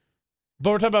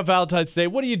 But we're talking about Valentine's Day.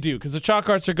 What do you do? Because the chalk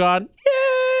arts are gone.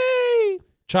 Yay!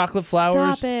 Chocolate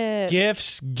flowers. Stop it.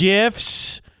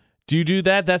 Gifts. Do you do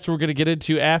that? That's what we're going to get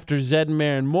into after Zed and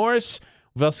Maren Morris.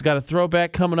 We've also got a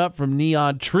throwback coming up from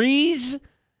Neon Trees.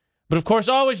 But, of course,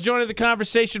 always joining the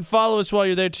conversation. Follow us while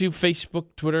you're there, too. Facebook,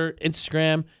 Twitter,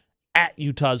 Instagram, at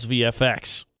Utah's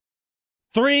VFX.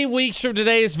 3 weeks from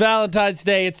today is Valentine's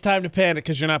Day. It's time to panic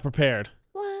because you're not prepared.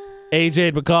 What? AJ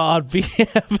and McCall on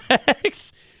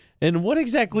VFX. And what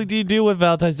exactly do you do with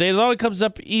Valentine's Day? It always comes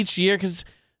up each year because,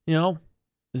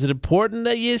 is it important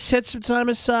that you set some time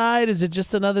aside? Is it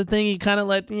just another thing you kind of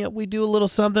let, we do a little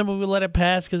something, but we let it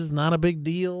pass because it's not a big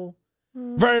deal?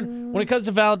 Vern, when it comes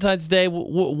to Valentine's Day,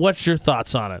 what's your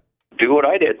thoughts on it? Do what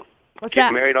I did. What's Get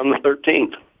that? married on the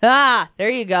 13th. There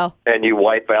you go. And you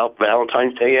wipe out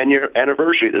Valentine's Day and your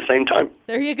anniversry at the same time.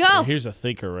 There you go. Well, here's a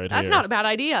thinker right That's here. not a bad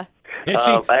idea. Yeah,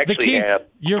 see, Actually,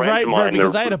 you're friends right, of mine, Vern,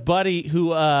 because they're- I had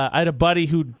a buddy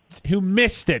who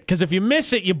missed it. Because if you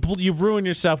miss it, you ruin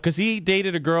yourself. Because he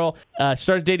dated a girl,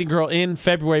 started dating a girl in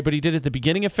February, but he did it at the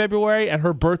beginning of February, and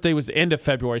her birthday was the end of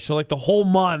February. So like the whole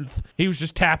month, he was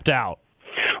just tapped out.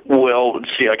 Well,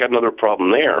 see, I got another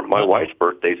problem there. My wife's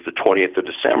birthday's the 20th of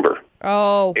December.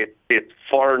 Oh. It's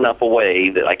far enough away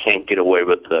that I can't get away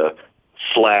with the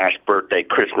 /birthday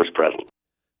Christmas present.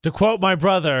 To quote my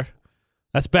brother,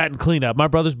 that's batting cleanup. My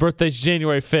brother's birthday's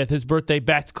January 5th. His birthday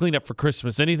bats cleanup for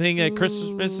Christmas. Anything that Christmas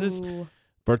misses,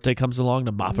 birthday comes along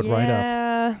to mop it right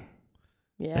up.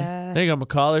 Yeah. There you go,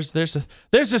 McCall.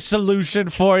 There's a solution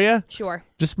for you. Sure.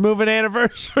 Just move an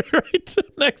anniversary right to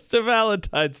next to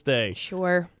Valentine's Day.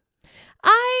 Sure.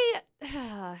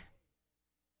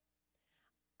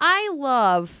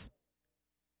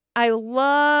 I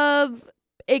love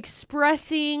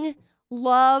expressing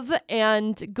love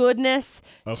and goodness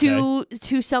to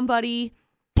somebody,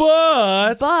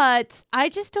 but I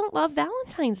just don't love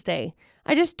Valentine's Day.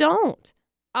 I just don't.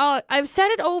 I've said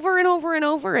it over and over and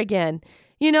over again.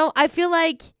 I feel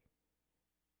like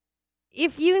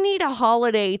if you need a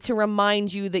holiday to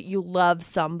remind you that you love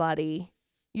somebody,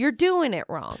 you're doing it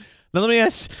wrong. Now let me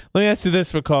ask you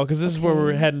this, McCall, because this is where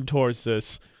we're heading towards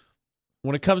this.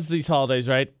 When it comes to these holidays,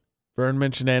 right? Vern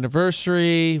mentioned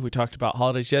anniversary. We talked about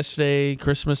holidays yesterday,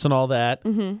 Christmas and all that.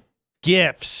 Mm-hmm.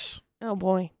 Gifts. Oh,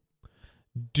 boy.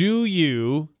 Do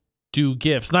you do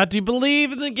gifts? Not do you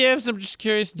believe in the gifts? I'm just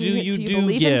curious. Do you do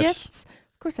believe in gifts?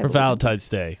 Of course I for believe in Valentine's gifts.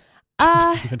 Day?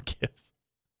 Even gifts.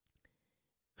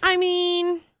 I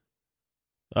mean,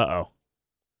 Uh-oh.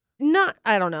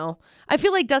 I don't know. I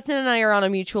feel like Dustin and I are on a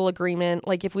mutual agreement.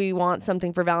 Like if we want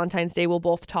something for Valentine's Day, we'll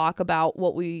both talk about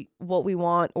what we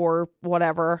want or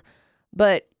whatever.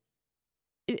 But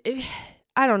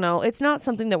I don't know. It's not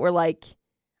something that we're like,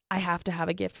 I have to have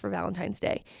a gift for Valentine's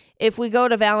Day. If we go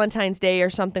to Valentine's Day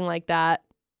or something like that,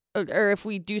 or if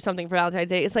we do something for Valentine's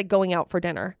Day, it's like going out for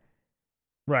dinner.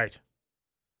 Right.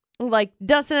 Like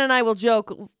Dustin and I will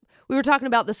joke. We were talking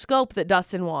about the scope that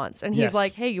Dustin wants, and he's Yes.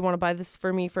 like, "Hey, you want to buy this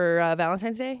for me for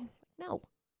Valentine's Day?" No,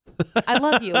 I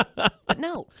love you, but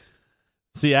no.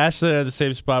 See, Ashley and I are the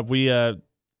same spot. We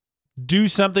do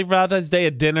something for Valentine's Day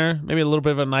at dinner, maybe a little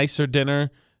bit of a nicer dinner,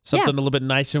 something a little bit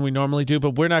nicer than we normally do,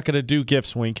 but we're not going to do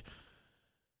gifts, wink,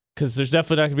 because there's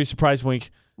definitely not going to be a surprise,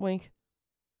 wink. Wink.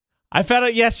 I found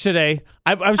out yesterday.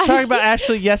 I was talking about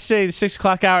Ashley yesterday at the 6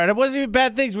 o'clock hour, and it wasn't even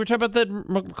bad things. We were talking about the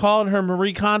McCall and her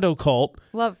Marie Kondo cult.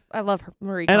 I love her,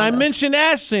 Marie And Kondo. I mentioned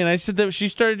Ashley, and I said that she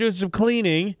started doing some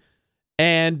cleaning,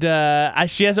 and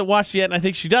she hasn't watched it yet, and I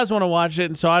think she does want to watch it,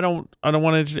 and so I don't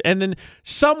want to. And then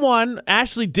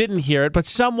Ashley didn't hear it, but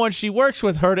someone she works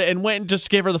with heard it and went and just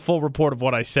gave her the full report of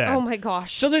what I said. Oh my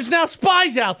gosh. So there's now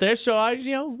spies out there. So I,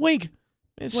 wink.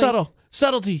 It's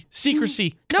subtlety,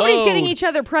 secrecy. Nobody's code. getting each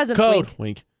other presents. Code.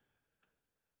 Wink.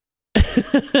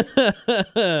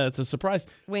 It's a surprise.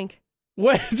 Wink.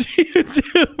 What do you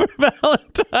do for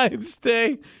Valentine's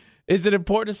Day? Is it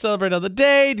important to celebrate on the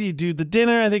day? Do you do the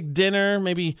dinner? I think dinner,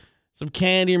 maybe some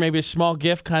candy or maybe a small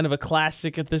gift, kind of a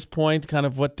classic at this point, kind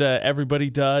of what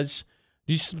everybody does.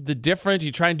 Do you the different? Do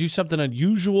you try and do something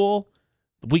unusual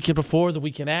the weekend before, the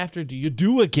weekend after? Do you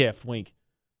do a gift, Wink?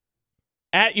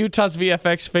 At Utah's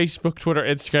VFX, Facebook, Twitter,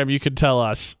 Instagram, you can tell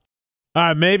us. All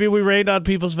right, maybe we rained on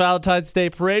people's Valentine's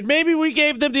Day parade. Maybe we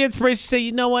gave them the inspiration to say,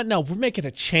 you know what? No, we're making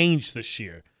a change this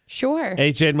year. Sure.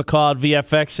 AJ and McCall at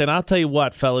VFX. And I'll tell you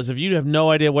what, fellas, if you have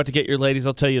no idea what to get your ladies,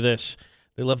 I'll tell you this.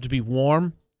 They love to be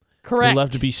warm. Correct. They love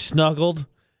to be snuggled.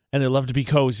 And they love to be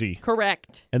cozy.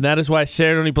 Correct. And that is why a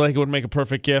Saturday blanket would make a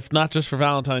perfect gift, not just for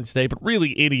Valentine's Day, but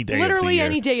really any day of the Literally year.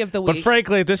 any day of the week. But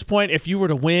frankly, at this point, if you were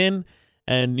to win,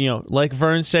 and, like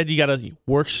Vern said, you got to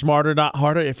work smarter, not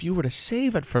harder. If you were to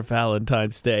save it for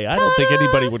Valentine's Day, I don't think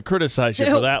anybody would criticize you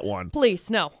for that one.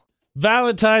 Please, no.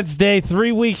 Valentine's Day,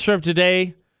 3 weeks from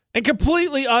today, and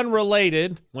completely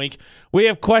unrelated, Wink, we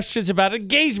have questions about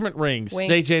engagement rings.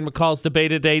 Wink. AJ and McCall's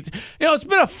debated dates. It's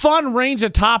been a fun range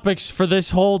of topics for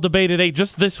this whole debated date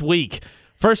just this week.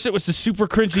 First, it was the super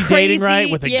cringy dating, right,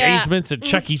 with engagements and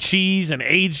Chuck E. Cheese and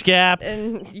age gap.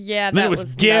 And then it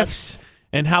was gifts. Nuts.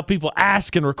 And how people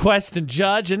ask and request and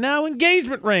judge, and now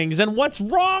engagement rings. And what's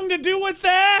wrong to do with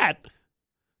that?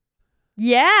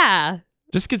 Yeah.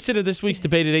 Just consider this week's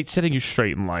debated date setting you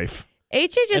straight in life.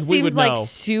 AJ just And we seems would like know.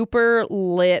 super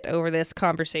lit over this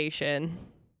conversation.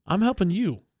 I'm helping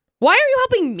you. Why are you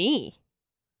helping me?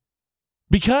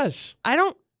 Because I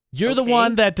don't. you're the Okay.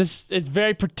 one that is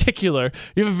very particular.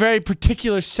 You have a very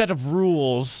particular set of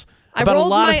rules I about a rolled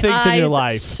lot my of things in your eyes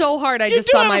life. so hard I You just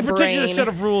do saw have my a particular brain. set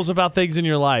of rules about things in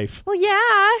your life. Well,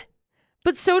 yeah.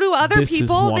 But so do other This is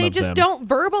people. one They of just them. don't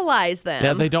verbalize them.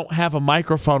 Yeah, they don't have a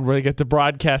microphone where they get to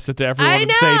broadcast it to everyone I and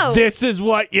know. say, this is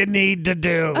what you need to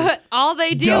do. All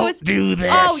they do Don't is do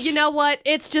this. Oh, you know what?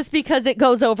 It's just because it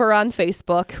goes over on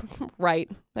Facebook. Right.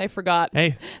 I forgot.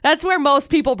 Hey, That's where most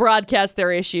people broadcast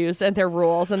their issues and their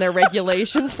rules and their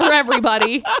regulations for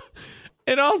everybody.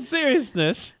 in all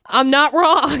seriousness, I'm not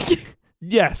wrong.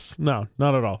 yes. No,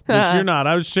 not at all. You're not.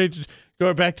 I was straight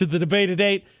going back to the debated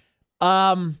date.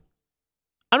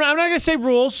 I'm not going to say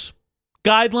rules.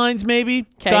 Guidelines, maybe.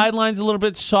 'Kay. Guidelines a little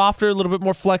bit softer, a little bit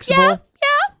more flexible.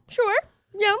 Yeah, sure.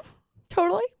 Yeah,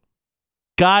 totally.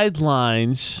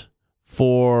 Guidelines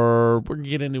for, we're going to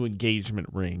get into engagement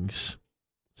rings.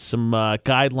 Some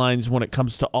guidelines when it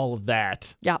comes to all of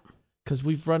that. Yeah. Because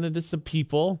we've run into some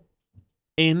people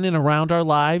in and around our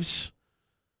lives.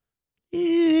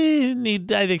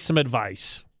 Need, I think, some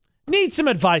advice. Need some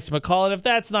advice, McCall. And if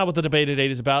that's not what the debated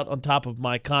date is about, on top of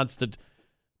my constant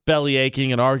belly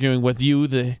aching and arguing with you,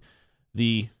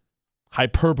 the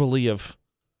hyperbole of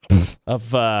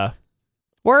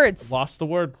Words. lost the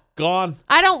word, gone.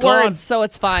 I don't Gone. words, so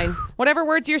it's fine. Whatever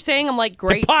words you're saying, I'm like,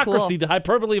 great, Hypocrisy, cool. the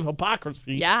hyperbole of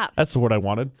hypocrisy. Yeah. That's the word I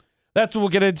wanted. That's what we'll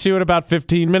get into in about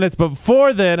 15 minutes. But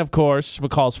before then, of course,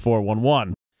 McCall's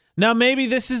 411. Now, maybe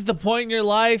this is the point in your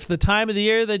life, the time of the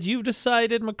year that you've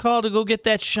decided, McCall, to go get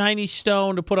that shiny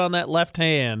stone to put on that left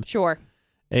hand. Sure.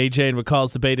 AJ and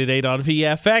McCall's debated 8 on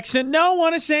VFX. And no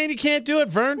one is saying you can't do it.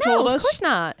 Vern told No, us. of course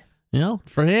not.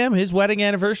 For him, his wedding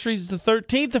anniversary is the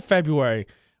 13th of February.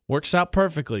 Works out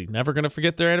perfectly. Never going to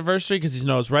forget their anniversary because he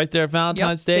knows right there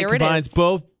Valentine's Day there it combines is.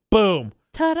 both. Boom.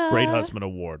 Ta-da. Great husband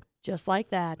award. Just like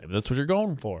that. Maybe that's what you're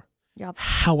going for. Yep.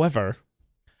 However,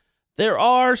 there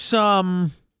are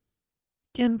some,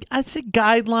 again, I'd say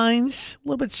guidelines, a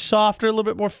little bit softer, a little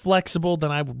bit more flexible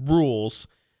than I would rules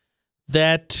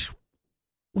that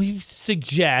we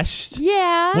suggest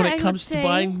Yeah. when I it would comes to say.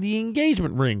 buying the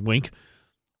engagement ring. Wink.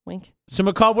 Wink. So,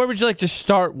 McCall, where would you like to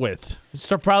start with?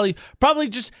 Start probably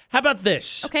just, how about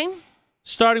this? Okay.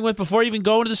 Starting with, before you even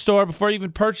go into the store, before you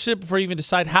even purchase it, before you even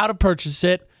decide how to purchase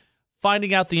it,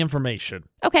 finding out the information.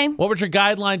 Okay. What would your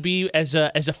guideline be as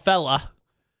a fella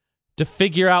to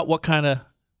figure out what kind of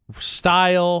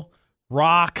style,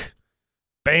 rock,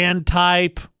 band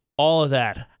type, all of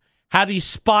that? How do you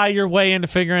spy your way into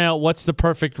figuring out what's the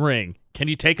perfect ring? Can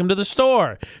you take them to the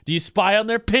store? Do you spy on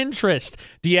their Pinterest?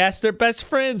 Do you ask their best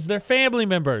friends, their family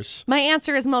members? My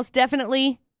answer is most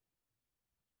definitely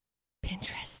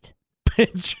Pinterest.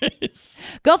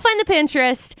 Pinterest. Go find the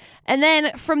Pinterest, and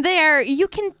then from there, you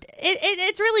can...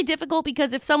 It's really difficult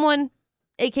because if someone,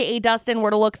 a.k.a. Dustin,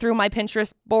 were to look through my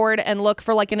Pinterest board and look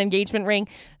for, like, an engagement ring,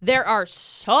 there are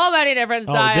so many different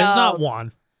styles. Oh, there's not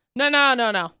one. No.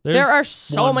 There's There are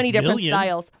so 1 many different million.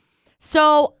 styles.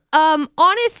 So,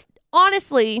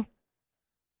 honestly,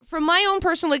 from my own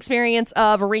personal experience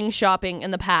of ring shopping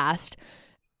in the past,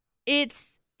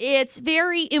 it's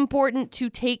very important to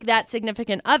take that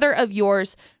significant other of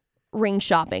yours ring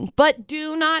shopping. But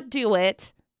do not do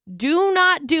it Do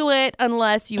not do it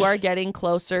unless you are getting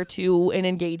closer to an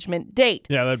engagement date.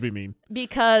 Yeah, that'd be mean.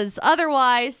 Because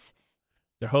otherwise,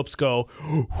 their hopes go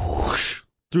whoosh,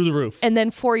 through the roof. And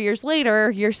then 4 years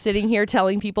later, you're sitting here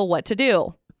telling people what to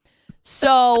do.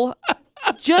 So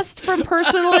just from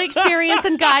personal experience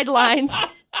and guidelines,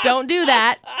 don't do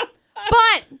that.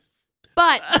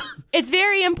 But it's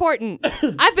very important.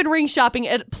 I've been ring shopping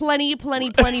at plenty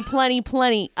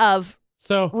of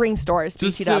ring stores.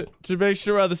 Just to make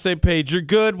sure we're on the same page, you're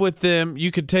good with them.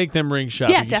 You can take them ring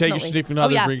shopping. Yeah, you definitely. take your significant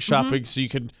other ring shopping, so you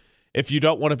can, if you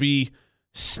don't want to be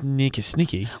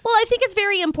sneaky. Well, I think it's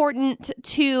very important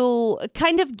to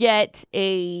kind of get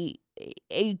a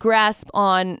grasp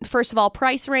on, first of all,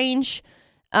 price range.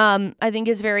 I think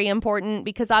is very important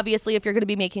because obviously if you're going to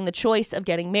be making the choice of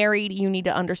getting married, you need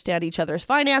to understand each other's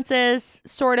finances,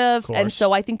 sort of. And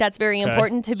so I think that's very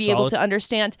important to be able to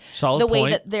understand the way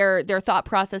that their thought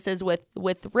process is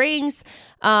with rings.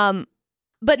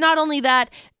 But not only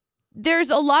that, there's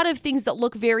a lot of things that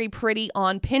look very pretty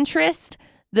on Pinterest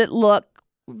that look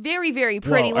very, very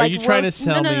pretty. Whoa, like are you trying to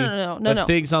tell me no.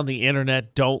 things on the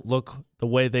internet don't look the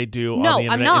way they do on the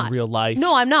internet I'm not. in real life?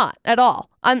 No, I'm not at all.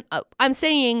 I'm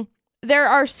saying there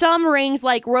are some rings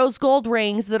like rose gold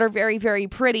rings that are very, very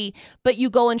pretty, but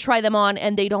you go and try them on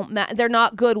and they don't they're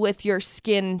not good with your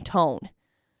skin tone.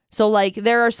 So like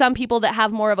there are some people that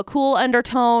have more of a cool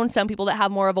undertone, some people that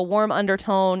have more of a warm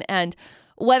undertone, and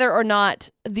whether or not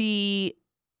the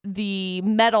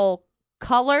metal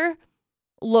color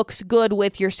looks good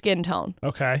with your skin tone.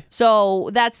 Okay. So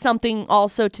that's something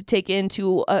also to take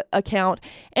into account.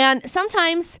 And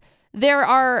sometimes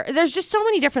there's just so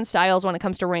many different styles when it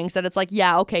comes to rings that it's like,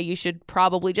 yeah, okay, you should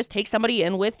probably just take somebody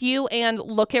in with you and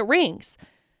look at rings.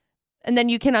 And then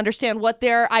you can understand what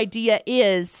their idea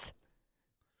is.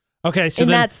 Okay, so in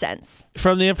that sense.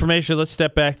 From the information, let's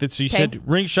step back. So you said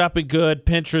ring shopping good,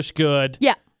 Pinterest good.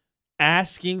 Yeah.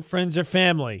 Asking friends or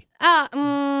family.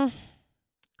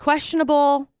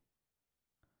 Questionable.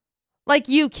 Like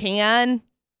you can,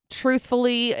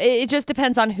 truthfully, it just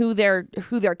depends on who they're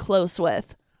close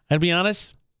with. And to be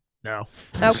honest, no.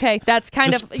 Okay, that's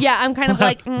kind of I'm kind of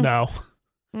like no.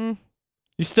 You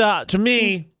still to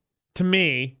me,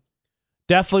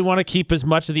 definitely want to keep as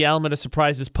much of the element of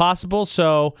surprise as possible.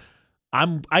 So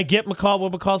I get what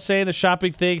McCall's saying, the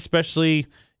shopping thing, especially,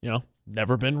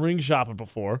 never been ring shopping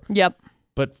before. Yep.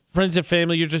 But friends and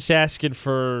family, you're just asking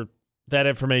for that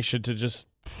information to just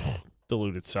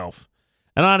dilute itself.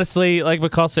 And honestly, like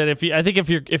McCall said, if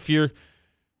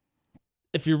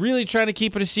you're really trying to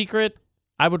keep it a secret,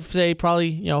 I would say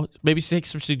probably, maybe take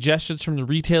some suggestions from the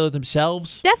retailer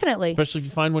themselves. Definitely. Especially if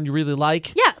you find one you really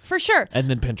like. Yeah, for sure. And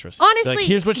then Pinterest. Honestly, like,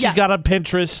 here's what she's got on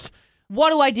Pinterest.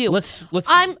 What do I do? Let's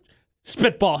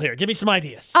spitball here. Give me some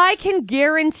ideas. I can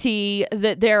guarantee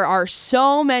that there are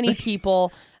so many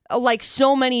people, like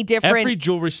so many different every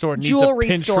jewelry store needs a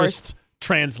Pinterest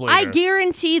translator. I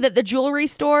guarantee that the jewelry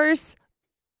stores,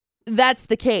 that's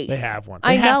the case. They have one.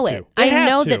 I know it. I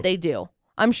know that they do.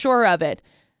 I'm sure of it.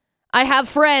 I have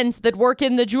friends that work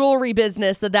in the jewelry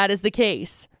business that is the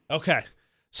case. Okay.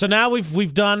 So now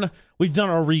we've done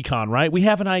our recon, right? We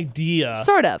have an idea.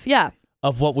 Sort of, yeah.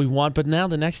 Of what we want, but now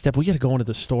the next step, we got to go into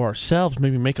the store ourselves,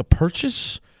 maybe make a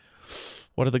purchase.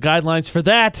 What are the guidelines for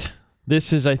that?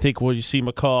 This is, I think, where you see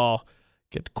McCall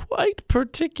get quite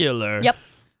particular. Yep.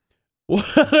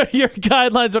 What are your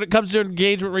guidelines when it comes to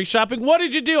engagement ring shopping? What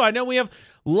did you do? I know we have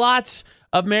lots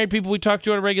of married people we talk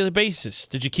to on a regular basis.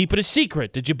 Did you keep it a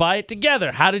secret? Did you buy it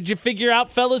together? How did you figure out,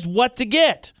 fellas, what to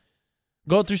get?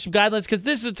 Go through some guidelines, because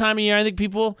this is a time of year I think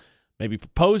people maybe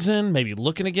proposing, maybe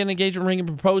looking to get an engagement ring and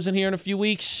proposing here in a few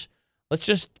weeks. Let's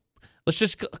just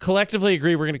collectively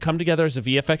agree we're going to come together as a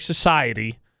VFX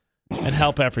society and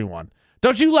help everyone.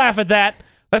 Don't you laugh at that.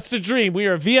 That's the dream. We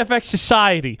are a VFX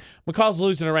society. McCall's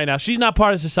losing it right now. She's not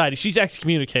part of society. She's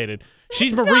excommunicated.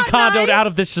 She's Marie Kondoed out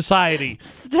of this society.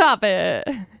 Stop it.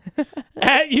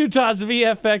 At Utah's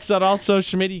VFX on all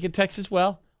social media. You can text as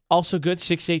well. Also good,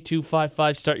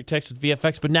 68255. Start your text with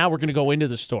VFX. But now we're going to go into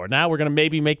the store. Now we're going to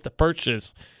maybe make the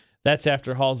purchase. That's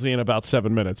after Halsey in about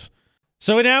 7 minutes.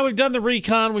 So now we've done the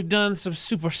recon. We've done some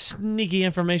super sneaky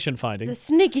information finding. The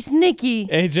sneaky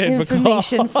AJ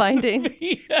information McCall. finding.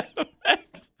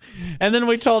 VFX. And then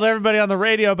we told everybody on the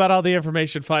radio about all the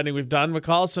information finding we've done,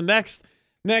 McCall. So next,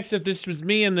 if this was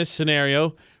me in this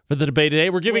scenario for the debate today,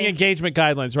 we're giving engagement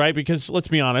guidelines, right? Because let's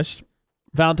be honest,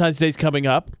 Valentine's Day's coming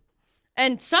up.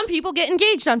 And some people get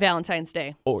engaged on Valentine's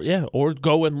Day. Or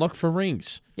go and look for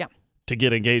rings. Yeah. To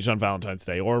get engaged on Valentine's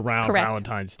Day or around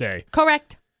Valentine's Day.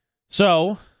 Correct.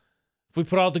 So, if we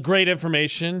put all the great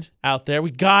information out there,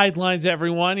 we guidelines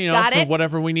everyone, Got for it.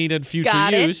 whatever we need in future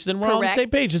Got it. use, then we're all on the same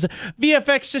Correct. page. As a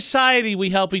VFX society, we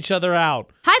help each other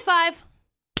out. High five.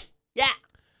 Yeah.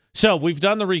 So we've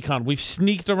done the recon. We've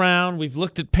sneaked around. We've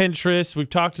looked at Pinterest. We've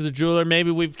talked to the jeweler. Maybe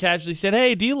we've casually said,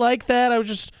 "Hey, do you like that?" I was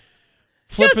just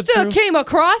flipping Came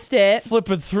across it.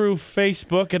 through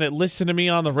Facebook, and it listened to me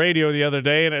on the radio the other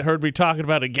day, and it heard me talking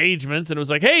about engagements, and it was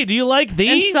like, "Hey, do you like And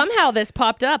these?" somehow this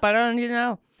popped up. I don't even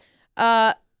know.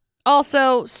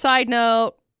 Also, side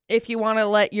note, if you want to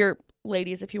let your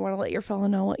fella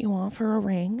know what you want for a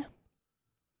ring,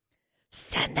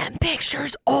 send them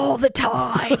pictures all the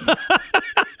time.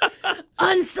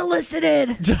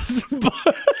 Unsolicited.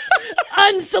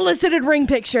 Unsolicited ring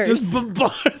pictures. Just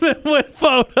bombard them with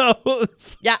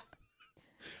photos. Yeah.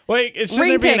 Wait, should Ring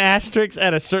there be an pics. asterisk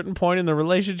at a certain point in the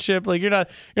relationship? Like you're not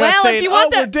Well, saying, if you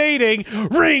want we're dating.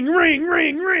 Ring, ring,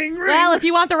 ring, ring, ring. Well, if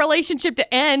you want the relationship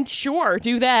to end, sure,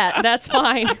 do that. That's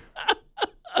fine.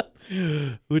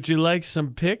 Would you like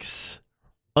some pics?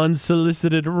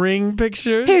 Unsolicited ring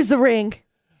pictures? Here's the ring.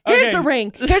 Here's Okay. the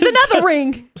ring. Here's another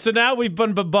ring. So now we've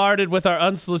been bombarded with our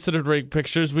unsolicited ring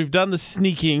pictures. We've done the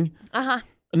sneaking. Uh-huh.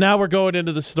 Now we're going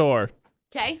into the store.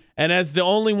 Okay. And as the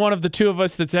only one of the two of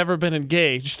us that's ever been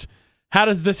engaged, how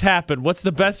does this happen? What's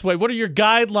the best way? What are your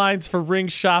guidelines for ring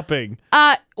shopping?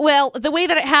 Well, the way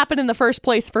that it happened in the first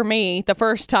place for me, the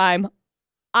first time,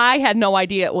 I had no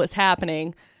idea it was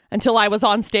happening until I was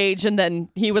on stage and then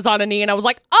he was on a knee and I was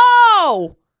like,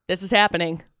 oh, this is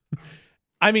happening.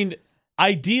 I mean,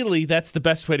 ideally, that's the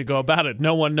best way to go about it.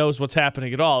 No one knows what's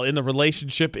happening at all in the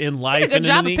relationship, in life, Did a good and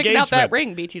job in the of picking out engagement. that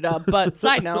ring, BT Dub. But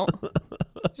side note,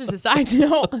 just a side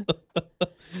note.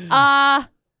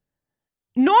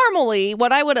 Normally,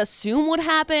 what I would assume would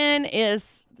happen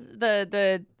is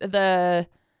the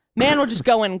man will just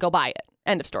go in and go buy it.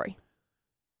 End of story.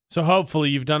 So hopefully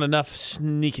you've done enough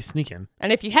sneaking.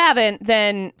 And if you haven't,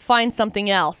 then find something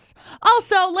else.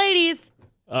 Also, ladies,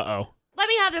 Uh-oh. let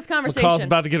me have this conversation. McCall's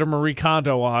about to get a Marie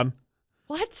Kondo on.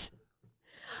 What?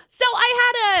 So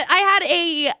I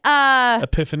had a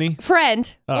Epiphany?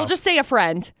 friend. Oh. We'll just say a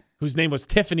friend. Whose name was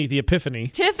Tiffany the Epiphany.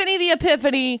 Tiffany the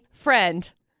Epiphany friend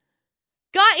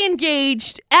got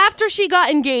engaged after she got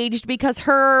engaged because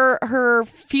her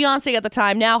fiance at the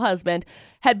time, now husband,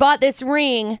 had bought this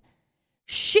ring.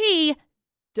 She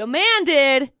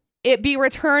demanded it be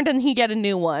returned and he get a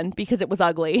new one because it was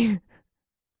ugly.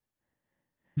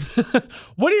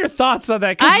 What are your thoughts on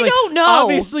that? 'Cause, I don't know,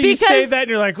 Obviously, you say because- that and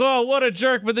you're like, "Oh, what a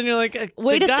jerk!" But then you're like,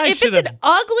 Wait the a guy second. If it's should've an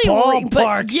ugly ring, but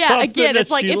ballparked yeah, something again, it's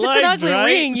that like she if it's an liked, ugly right?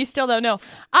 ring, you still don't know.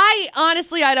 I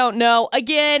honestly don't know.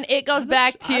 Again, it goes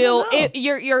back I don't know.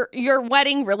 to your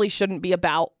wedding really shouldn't be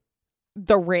about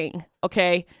the ring,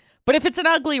 okay? But if it's an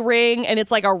ugly ring and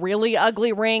it's like a really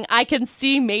ugly ring, I can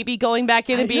see maybe going back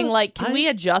in and being like, can we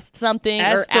adjust something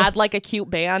or add like a cute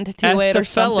band to As it the or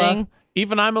something?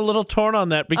 Even I'm a little torn on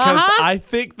that because I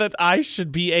think that I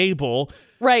should be able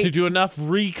Right. to do enough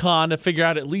recon to figure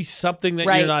out at least something that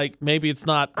Right. you're like, maybe it's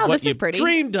not Oh, what this you is pretty.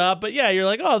 dreamed of, but yeah, you're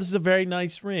like, oh, this is a very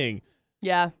nice ring.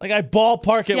 Yeah. Like I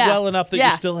ballpark it Yeah. well enough that Yeah.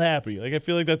 you're still happy. Like I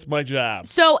feel like that's my job.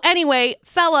 So anyway,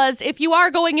 fellas, if you are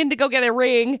going in to go get a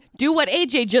ring, do what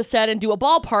AJ just said and do a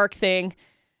ballpark thing,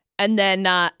 and then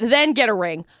get a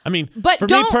ring. I mean, But for me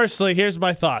don't- personally, here's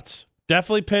my thoughts.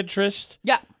 Definitely Pinterest.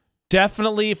 Yeah.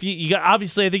 Definitely, if you got,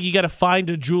 obviously, I think you got to find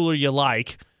a jeweler you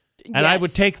like. And I would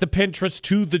Yes. take the Pinterest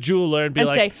to the jeweler and be And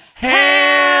like, say,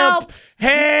 help!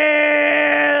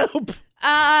 Help!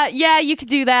 Yeah, you could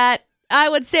do that. I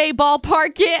would say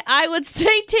ballpark it. I would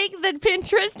say take the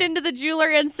Pinterest into the jeweler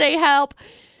and say help.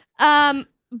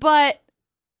 But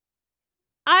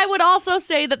I would also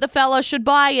say that the fella should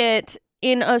buy it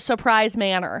in a surprise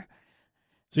manner.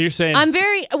 So you're saying I'm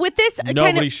very with this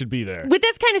nobody should be there. with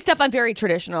this kind of stuff. I'm very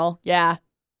traditional. Yeah,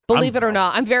 believe it or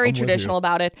not, I'm very I'm with traditional you.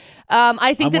 about it.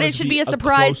 I think that it should be a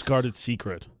surprise. close guarded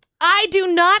secret. I do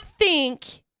not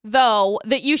think, though,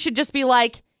 that you should just be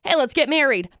like, hey, let's get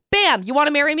married. Bam, you want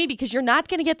to marry me? Because you're not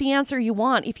going to get the answer you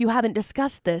want if you haven't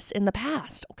discussed this in the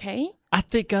past, okay? I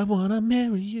think I want to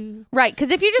marry you. Right, because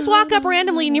if you just walk up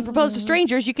randomly and you propose to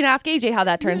strangers, you can ask AJ how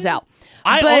that turns out.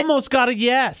 I But- almost got a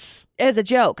yes. As a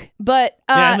joke. But,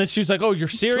 Yeah, and then she was like, oh, you're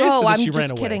serious? oh, and then I'm she just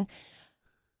ran away. kidding.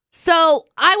 So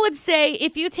I would say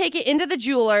if you take it into the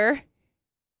jeweler,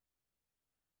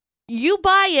 you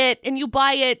buy it and you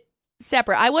buy it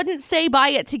separate. I wouldn't say buy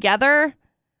it together.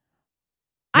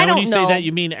 Now, I don't when you know. say that,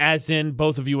 you mean as in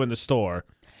both of you in the store?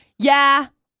 Yeah.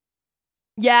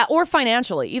 Yeah, or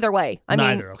financially. Either way. I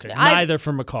Neither, mean, okay. Neither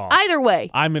from McCall. Either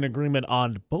way. I'm in agreement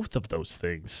on both of those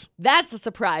things. That's a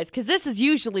surprise because this is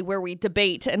usually where we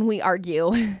debate and we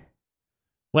argue.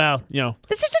 Well,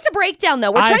 This is just a breakdown,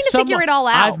 though. We're trying to figure it all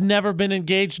out. I've never been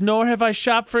engaged, nor have I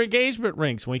shopped for engagement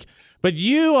rings, Wink. But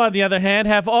you, on the other hand,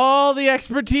 have all the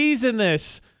expertise in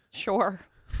this. Sure.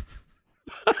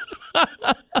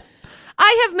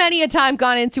 I have many a time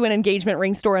gone into an engagement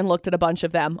ring store and looked at a bunch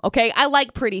of them. Okay, I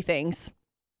like pretty things.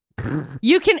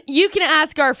 You can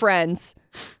ask our friends.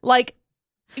 Like,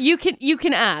 you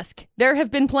can ask. There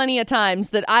have been plenty of times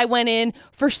that I went in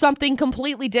for something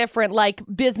completely different, like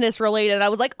business related. I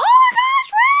was like, oh my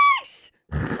gosh,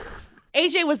 rings!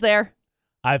 AJ was there.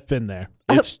 I've been there.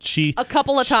 A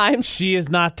couple of times. She is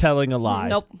not telling a lie.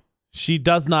 Nope. She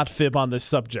does not fib on this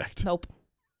subject. Nope.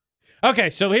 Okay,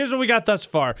 so here's what we got thus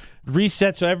far.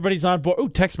 Reset so everybody's on board. Ooh,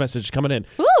 text message coming in.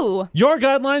 Ooh. Your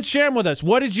guidelines, share them with us.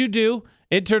 What did you do?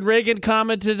 Intern Reagan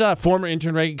commented, former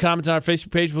intern Reagan commented on our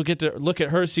Facebook page. We'll get to look at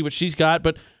her, see what she's got.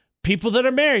 But people that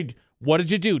are married, what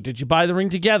did you do? Did you buy the ring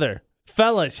together?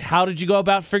 Fellas, how did you go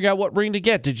about figuring out what ring to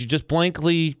get? Did you just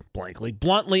bluntly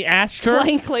ask her?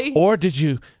 Blankly. Or did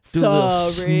you do a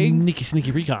little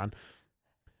sneaky recon?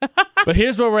 But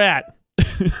here's where we're at.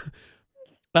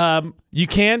 You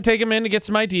can take them in to get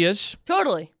some ideas.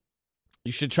 Totally.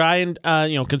 You should try and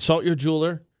consult your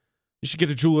jeweler. You should get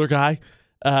a jeweler guy.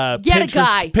 Get Pinterest, a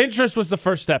guy. Pinterest was the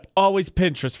first step. Always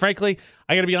Pinterest. Frankly,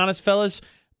 I got to be honest, fellas.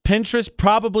 Pinterest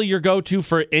probably your go-to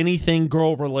for anything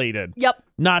girl-related. Yep.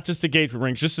 Not just engagement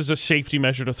rings, just as a safety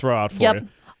measure to throw out for you.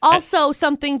 Also,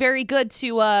 something very good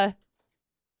to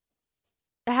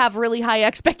have really high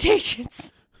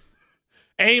expectations.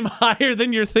 Aim higher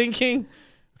than you're thinking.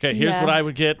 Okay, here's Yeah. what I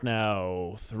would get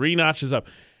now. 3 notches up.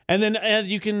 And then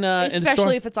you can...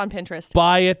 Especially if it's on Pinterest.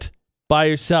 Buy it by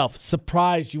yourself.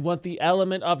 Surprise. You want the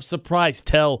element of surprise.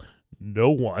 Tell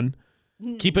no one.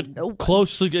 Keep it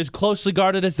closely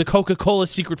guarded as the Coca-Cola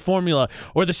secret formula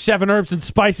or the 7 herbs and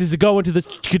spices that go into the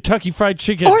Kentucky Fried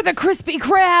Chicken. Or the crispy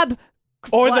crab.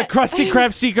 Or What? the Krusty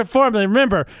Krab secret formula.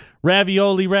 Remember,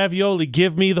 ravioli,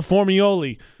 give me the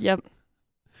formioli. Yep.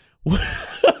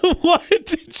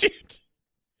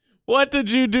 What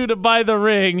did you do to buy the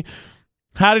ring?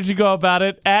 How did you go about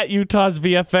it? At Utah's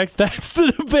VFX. That's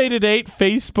the debate at 8.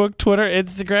 Facebook, Twitter,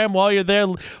 Instagram. While you're there,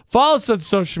 follow us on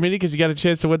social media because you got a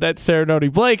chance to win that ceremony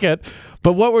blanket.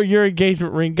 But what were your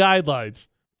engagement ring guidelines?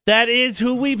 That is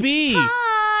who we be.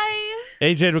 Hi.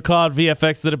 AJ and McCall at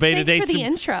VFX, the debate at 8. Thanks for the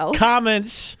intro.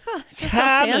 Comments. So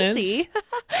fancy.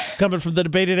 Coming from the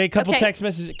debate at 8. Couple Okay. text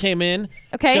messages that came in.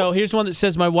 Okay. So here's one that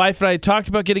says, my wife and I talked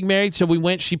about getting married, so we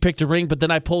went, she picked a ring, but then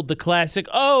I pulled the classic,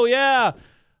 oh, yeah,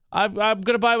 I'm going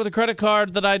to buy it with a credit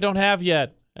card that I don't have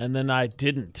yet. And then I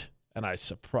didn't, and I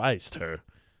surprised her.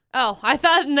 Oh, I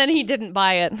thought, and then he didn't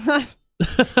buy it.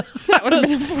 That would have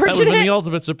been unfortunate. That would have been the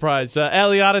ultimate surprise.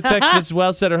 Eliana texted as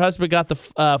well, said her husband got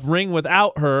the ring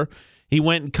without her. He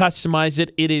went and customized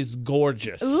it. It is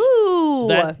gorgeous. Ooh.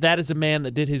 So that is a man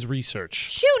that did his research.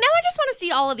 Shoot, now I just want to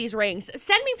see all of these rings.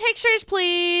 Send me pictures,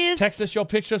 please. Text us your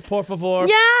pictures, por favor.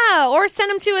 Yeah, or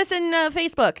send them to us in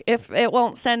Facebook if it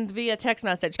won't send via text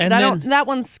message. Because that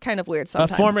one's kind of weird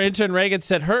sometimes. A former intern, Reagan,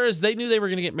 said they knew they were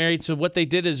going to get married, so what they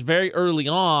did is very early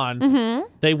on,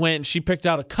 they went and she picked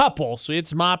out a couple, so he had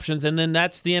some options, and then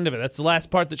that's the end of it. That's the last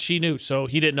part that she knew. So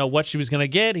he didn't know what she was going to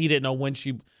get. He didn't know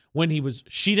she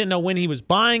didn't know when he was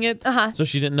buying it, so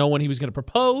she didn't know when he was going to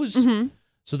propose.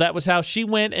 So that was how she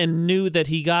went and knew that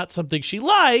he got something she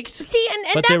liked. See,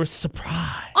 and they were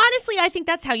surprised. Honestly, I think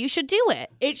that's how you should do it.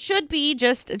 It should be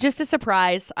just a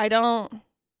surprise.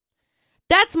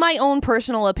 That's my own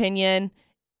personal opinion.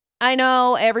 I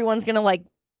know everyone's going to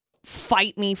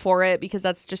fight me for it because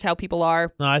that's just how people are.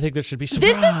 No, I think there should be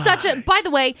surprise.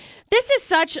 This is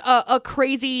such a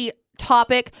crazy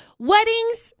topic.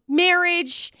 Weddings,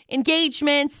 marriage,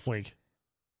 engagements. Wink.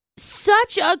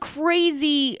 Such a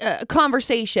crazy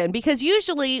conversation because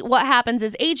usually what happens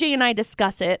is AJ and I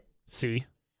discuss it. See?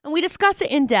 And we discuss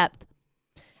it in depth.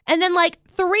 And then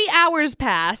 3 hours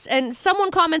pass and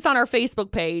someone comments on our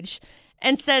Facebook page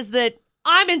and says that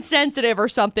I'm insensitive or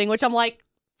something, which I'm like,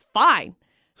 fine.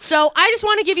 So I just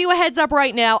want to give you a heads up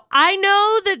right now. I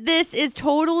know that this is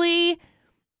totally,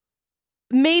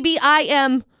 maybe I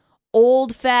am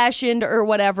old-fashioned or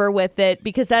whatever with it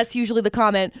because that's usually the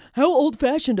comment. How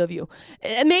old-fashioned of you?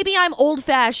 Maybe I'm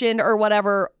old-fashioned or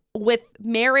whatever with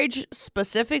marriage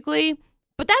specifically,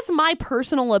 but that's my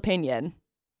personal opinion.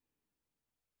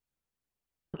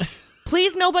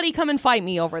 Please, nobody come and fight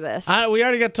me over this. We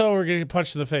already got told we're getting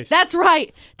punched in the face. That's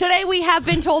right. Today we have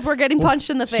been told we're getting punched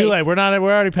in the face. Too late. We're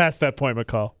already past that point,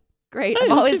 McCall. Great.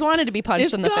 I've always wanted to be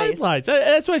punched in the guidelines. face.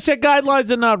 That's why I said guidelines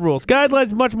and not rules.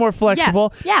 Guidelines much more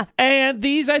flexible. Yeah. And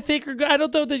these, I think, are good. I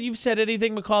don't know that you've said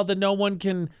anything, McCall, that no one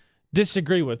can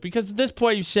disagree with. Because at this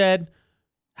point, you said,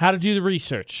 how to do the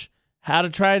research, how to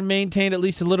try and maintain at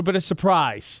least a little bit of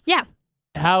surprise. Yeah.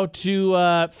 How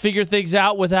to figure things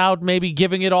out without maybe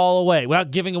giving it all away,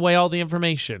 without giving away all the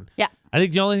information. Yeah. I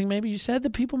think the only thing maybe you said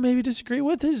that people maybe disagree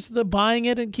with is the buying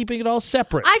it and keeping it all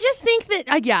separate. I just think that,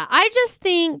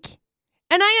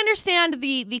 and I understand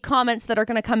the comments that are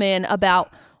going to come in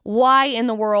about why in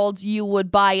the world you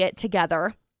would buy it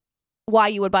together. Why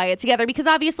you would buy it together. Because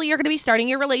obviously you're going to be starting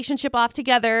your relationship off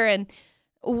together and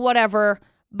whatever.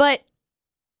 But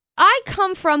I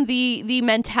come from the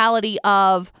mentality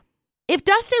of, if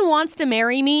Dustin wants to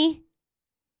marry me,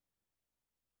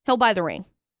 he'll buy the ring.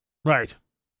 Right.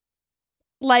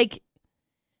 Like,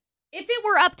 if it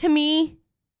were up to me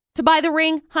to buy the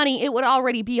ring, honey, it would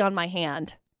already be on my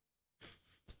hand.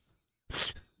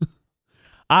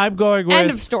 I'm going with...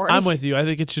 End of story. I'm with you. I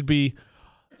think it should be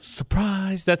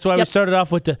surprise. That's why we started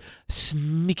off with the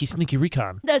sneaky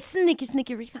recon. The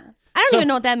sneaky recon. I don't even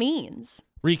know what that means.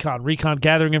 Recon,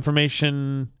 gathering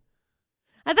information.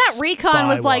 I thought recon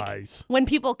was like when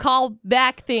people call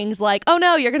back things like, oh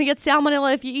no, you're going to get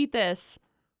salmonella if you eat this.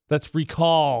 That's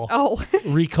recall. Oh.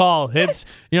 Recall. It's,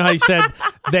 you know how you said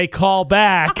they call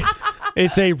back.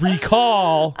 It's a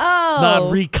recall,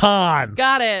 not recon.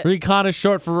 Got it. Recon is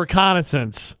short for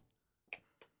reconnaissance.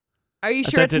 Are you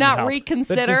sure it's not help.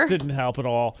 reconsider? That just didn't help at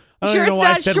all. I don't Sure even know it's why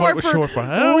I not said what it was short for.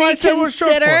 I don't know why I said what it was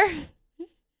short reconsider?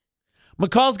 for.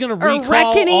 McCall's going to recall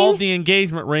reckoning? all the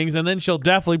engagement rings, and then she'll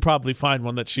definitely probably find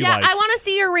one that she likes. I want to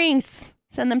see your rings.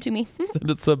 Send them to me.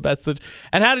 That's a message.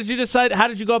 And how did you decide? How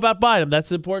did you go about buying them? That's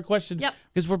the important question. Yep.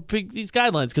 Because we're big these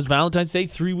guidelines. Because Valentine's Day,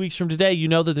 3 weeks from today, you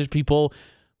know that there's people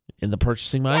in the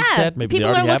purchasing mindset. Yeah, Maybe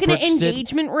people they are already looking have at purchased it.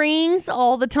 engagement rings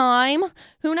all the time.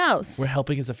 Who knows? We're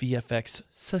helping as a VFX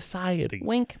society.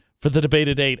 Wink. For the debate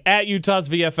at 8 at Utah's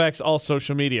VFX, all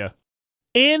social media.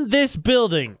 In this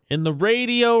building, in the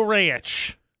Radio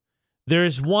Ranch, there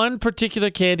is one particular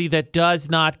candy that does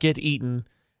not get eaten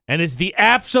and is the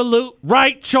absolute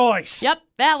right choice. Yep,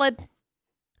 valid.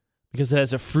 Because it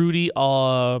has a fruity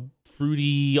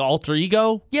alter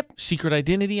ego. Yep. Secret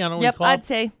identity, I don't Yep, recall. I'd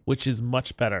say. Which is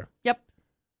much better. Yep.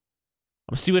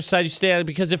 I'll see which side you stay on,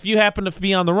 because if you happen to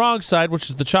be on the wrong side, which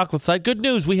is the chocolate side, good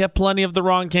news, we have plenty of the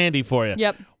wrong candy for you.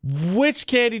 Yep. Which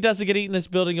candy doesn't get eaten in this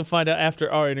building? You'll find out after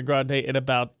Ariana Grande in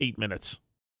about 8 minutes.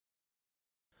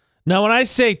 Now, when I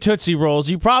say Tootsie Rolls,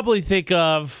 you probably think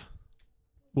of,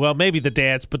 well, maybe the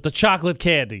dance, but the chocolate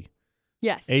candy.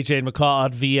 Yes. AJ and McCall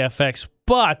on VFX.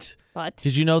 But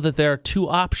did you know that there are two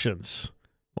options?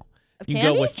 Of You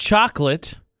candies? go with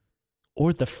chocolate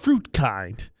or the fruit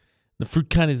kind. The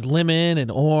fruit kind is lemon and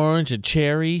orange and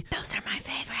cherry. Those are my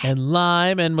favorite. And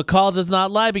lime. And McCall does not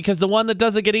lie, because the one that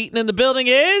doesn't get eaten in the building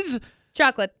is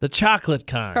Chocolate. the chocolate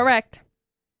kind. Correct.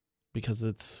 Because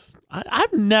it's...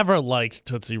 I've never liked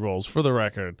Tootsie Rolls, for the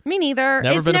record. Me neither.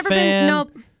 Never It's been a never fan. been.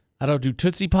 Nope. I don't do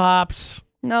Tootsie Pops.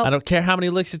 Nope. I don't care how many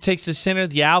licks it takes to center.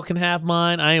 The owl can have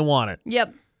mine. I ain't want it.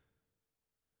 Yep.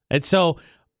 And so,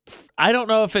 I don't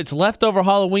know if it's leftover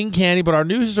Halloween candy, but our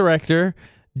news director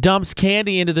dumps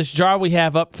candy into this jar we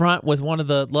have up front with one of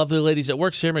the lovely ladies that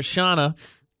works here, Miss Shauna.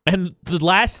 And the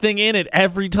last thing in it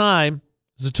every time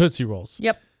is the Tootsie Rolls.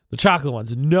 Yep. The chocolate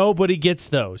ones. Nobody gets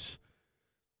those.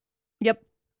 Yep.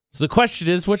 So the question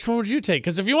is, which one would you take?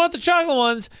 Because if you want the chocolate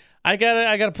ones, I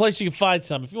got a place you can find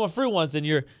some. If you want fruit ones, then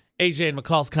you're AJ and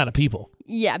McCall's kind of people.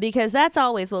 Yeah, because that's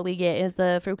always what we get is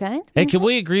the fruit kind. And can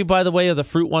we agree, by the way, of the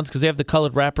fruit ones, because they have the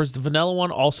colored wrappers, the vanilla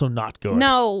one also not good.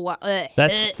 No.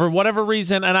 That's for whatever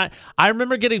reason. And I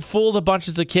remember getting fooled a bunch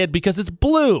as a kid because it's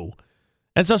blue.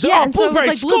 And so, yeah, oh, and so it was blueberry,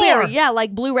 like score! blueberry. Yeah,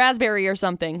 like blue raspberry or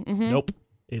something. Mm-hmm. Nope.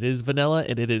 It is vanilla,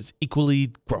 and it is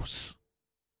equally gross.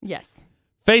 Yes.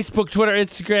 Facebook, Twitter,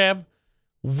 Instagram.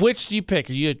 Which do you pick?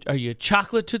 Are you a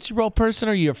chocolate Tootsie Roll person,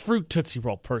 or are you a fruit Tootsie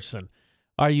Roll person?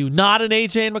 Are you not an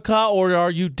AJ and McCall, or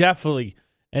are you definitely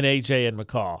an AJ and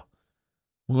McCall?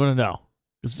 We want to know.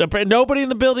 'Cause nobody in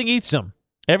the building eats them.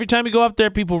 Every time you go up there,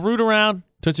 people root around.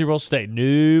 Tootsie Rolls stay.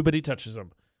 Nobody touches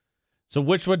them. So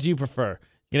which one do you prefer?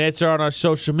 You can answer on our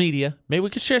social media. Maybe we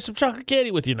could share some chocolate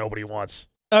candy with you. Nobody wants.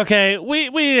 Okay, we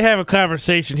need to have a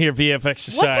conversation here, VFX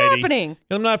Society. What's happening?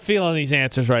 I'm not feeling these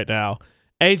answers right now.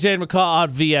 AJ and McCall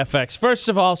on VFX. First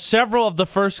of all, several of the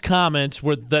first comments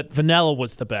were that vanilla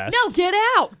was the best. No, get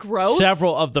out. Gross.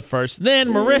 Several of the first. Then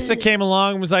Marissa came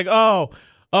along and was like, oh,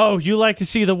 you like to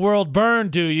see the world burn,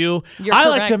 do you? You're I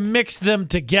like to correct. mix them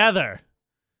together.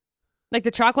 Like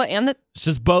the chocolate and the... It's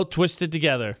just both twisted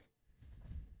together.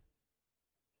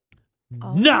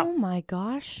 Oh, No. my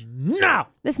gosh. No.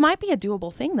 This might be a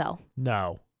doable thing, though.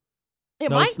 No. It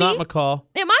no, might it's be. not McCall.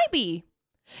 It might be.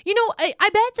 You know, I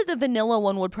bet that the vanilla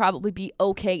one would probably be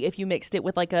okay if you mixed it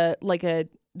with the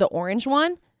orange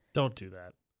one. Don't do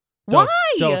that. Why?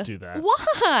 Don't do that.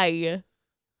 Why?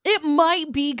 It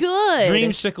might be good.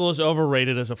 Dreamsicle is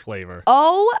overrated as a flavor.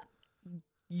 Oh,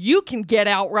 you can get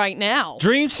out right now.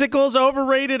 Dreamsicle is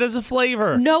overrated as a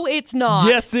flavor. No, it's not.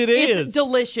 Yes, it is. It's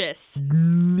delicious.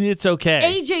 It's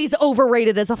okay. AJ's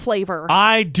overrated as a flavor.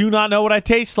 I do not know what I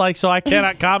taste like, so I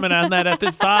cannot comment on that at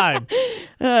this time.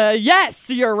 Yes,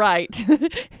 you're right.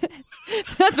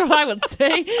 That's what I would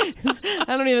say. I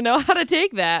don't even know how to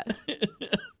take that.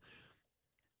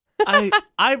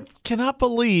 I cannot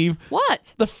believe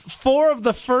What? Three of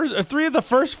the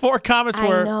first four comments I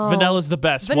were know. vanilla's the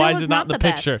best. Why Vanilla's is it not in the the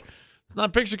picture? best. It's not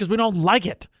a picture because we don't like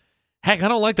it. Heck, I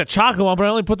don't like the chocolate one, but I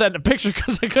only put that in a picture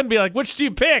because I couldn't be like, which do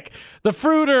you pick? The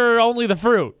fruit or only the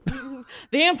fruit?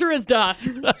 The answer is duh.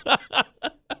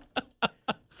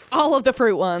 All of the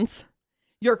fruit ones.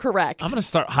 You're correct. I'm going to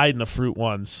start hiding the fruit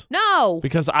ones No.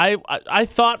 because I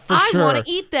thought for I sure want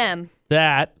to eat them.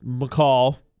 that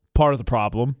McCall, part of the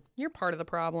problem. You're part of the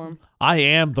problem. I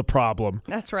am the problem.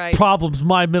 That's right. Problem's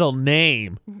my middle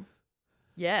name.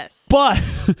 Yes. But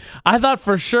I thought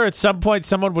for sure at some point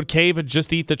someone would cave and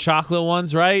just eat the chocolate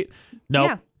ones, right? Nope.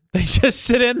 Yeah. They just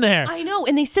sit in there. I know,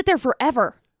 and they sit there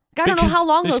forever. I don't know Because how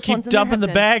long they those just keep ones in there dumping have the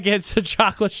been. bag into the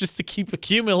chocolates just to keep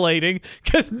accumulating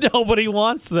because nobody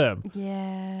wants them.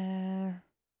 Yeah.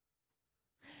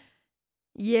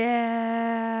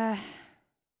 Yeah.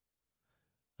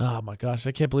 Oh my gosh,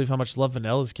 I can't believe how much love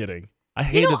vanilla's getting. I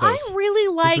hated You know, those. I really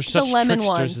Those like were such the lemon tricksters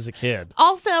ones. as a kid.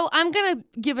 Also, I'm going to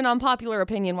give an unpopular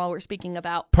opinion while we're speaking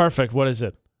about. Perfect. What is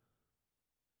it?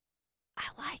 I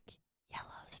like yellow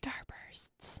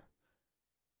starbursts.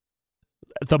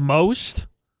 The most?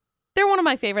 They're one of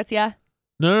my favorites, yeah.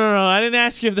 No. I didn't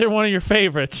ask you if they're one of your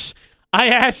favorites. I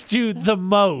asked you the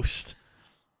most.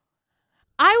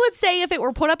 I would say if it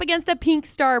were put up against a pink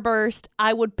starburst,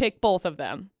 I would pick both of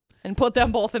them and put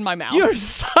them both in my mouth. You're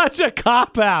such a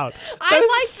cop-out.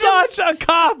 I Such a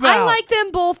cop-out. I like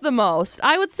them both the most.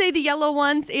 I would say the yellow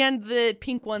ones and the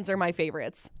pink ones are my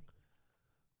favorites.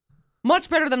 Much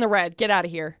better than the red. Get out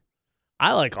of here.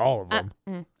 I like all of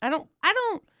them.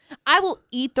 I will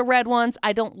eat the red ones.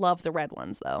 I don't love the red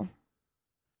ones though.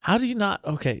 How do you not?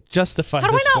 Okay, justify How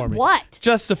do this I for not me. what?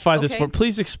 Justify this Okay. for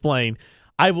Please explain.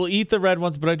 I will eat the red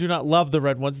ones, but I do not love the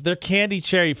red ones. They're candy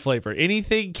cherry flavor.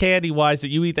 Anything candy-wise that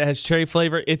you eat that has cherry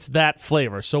flavor, it's that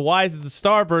flavor. So why is it the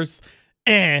Starburst?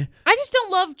 I just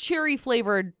don't love cherry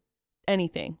flavored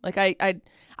anything. Like I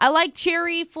like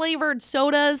cherry flavored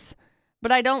sodas,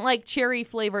 but I don't like cherry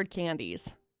flavored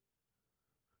candies.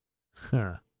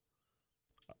 Huh.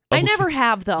 I never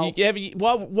have though.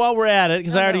 While we're at it,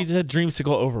 because I already said Dreamsicle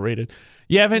overrated.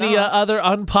 You have It's any not. other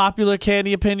unpopular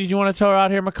candy opinions you want to throw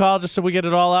out here, McCall, just so we get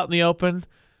it all out in the open?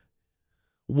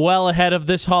 Well ahead of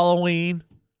this Halloween.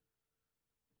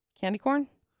 Candy corn?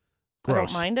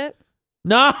 Gross. I don't mind it.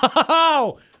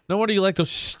 No! No wonder you like those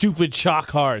stupid chalk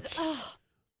hearts.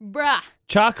 Bruh.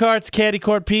 Chalk hearts, candy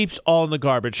corn peeps, all in the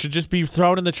garbage. Should just be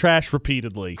thrown in the trash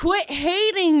repeatedly. Quit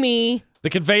hating me. The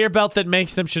conveyor belt that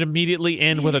makes them should immediately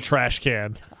end with a trash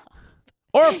can.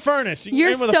 Or a furnace. You can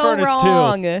You're end with a so furnace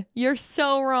wrong. too. You're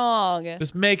so wrong.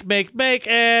 Just make,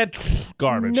 and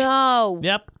garbage. No.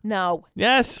 Yep. No.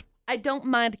 Yes. I don't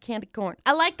mind candy corn.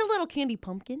 I like the little candy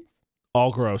pumpkins.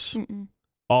 All gross. Mm-mm.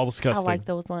 All I disgusting. like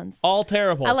those ones. All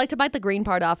terrible. I like to bite the green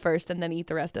part off first and then eat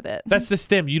the rest of it. That's the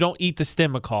stem. You don't eat the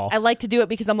stem, McCall. I like to do it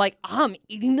because I'm like, I'm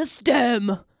eating the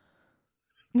stem.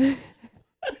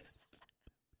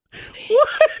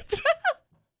 What?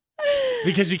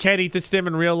 Because you can't eat the stem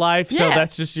in real life, so Yeah.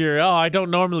 that's just your, I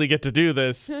don't normally get to do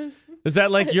this. Is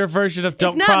that like your version of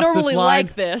don't it's cross not normally this line?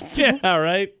 like this. Yeah,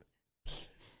 right?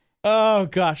 Oh,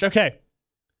 gosh. Okay.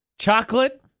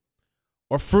 Chocolate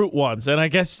or fruit ones? And I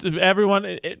guess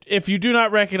everyone, if you do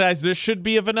not recognize, there should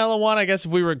be a vanilla one. I guess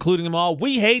if we were including them all.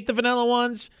 We hate the vanilla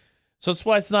ones, so that's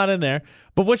why it's not in there.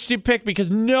 But which do you pick?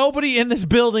 Because nobody in this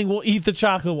building will eat the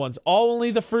chocolate ones. Only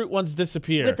the fruit ones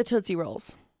disappear. With the Tootsie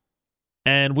Rolls.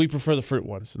 And we prefer the fruit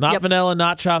ones. Not Yep. vanilla,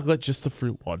 not chocolate, just the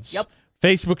fruit ones. Yep.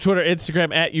 Facebook, Twitter,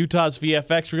 Instagram at Utah's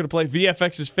VFX. We're going to play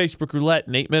VFX's Facebook Roulette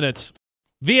in 8 minutes.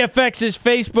 VFX's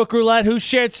Facebook Roulette. Who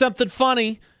shared something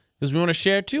funny? Because we want to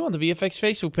share it too on the VFX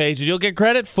Facebook page. And you'll get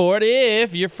credit for it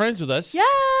if you're friends with us. Yes.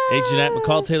 Agent at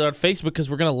McCall Taylor on Facebook, because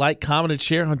we're going to like, comment, and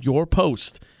share on your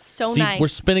post. So See, nice. we're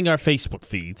spinning our Facebook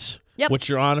feeds. Yep. Which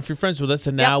you're on if you're friends with us.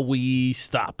 And Yep. now we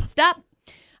stop. Stop.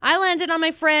 I landed on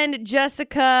my friend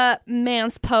Jessica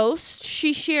Mann's post.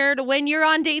 She shared, when you're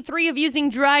on day 3 of using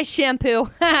dry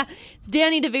shampoo. It's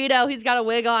Danny DeVito. He's got a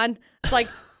wig on. It's like,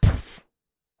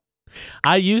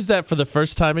 I used that for the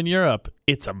first time in Europe.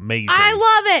 It's amazing. I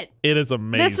love it. It is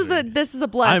amazing. This is a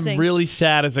blessing. I'm really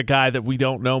sad as a guy that we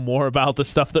don't know more about the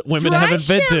stuff that women have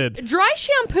invented. Dry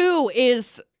shampoo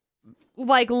is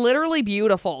like literally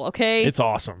beautiful, okay? It's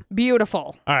awesome.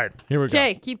 Beautiful. All right, here we go.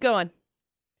 Okay, keep going.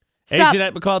 Stop. Agent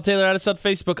at McCall Taylor at us on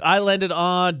Facebook. I landed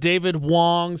on David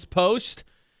Wong's post.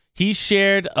 He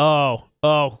shared,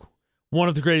 one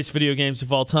of the greatest video games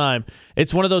of all time.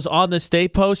 It's one of those on this day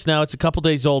posts. Now, it's a couple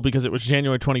days old because it was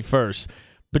January 21st.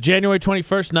 But January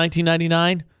 21st,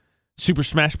 1999, Super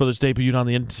Smash Bros. Debuted on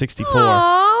the N64.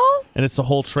 Aww. And it's the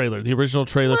whole trailer, the original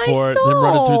trailer My for it. Them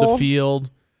running through the soul.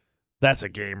 field. That's a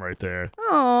game right there.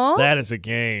 Aww. That is a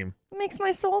game. Makes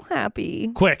my soul happy.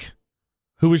 Quick.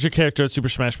 Who was your character at Super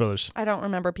Smash Bros.? I don't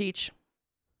remember Peach.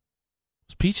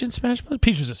 Was Peach in Smash Bros.?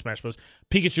 Peach was in Smash Bros.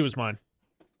 Pikachu was mine.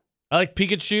 I like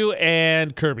Pikachu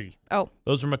and Kirby. Oh.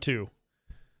 Those are my two.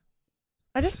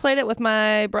 I just played it with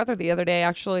my brother the other day,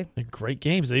 actually. They're great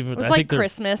games. It was like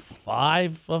Christmas.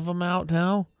 5 of them out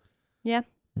now. Yeah.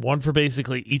 One for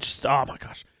basically each. Oh, my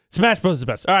gosh. Smash Bros. Is the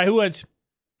best. All right, who wins?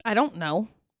 I don't know.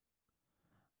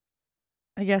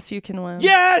 I guess you can win.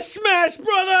 Yes, Smash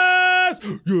Brothers!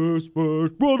 Yes, Smash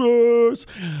Brothers!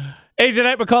 Agent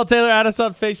at McCall Taylor, add us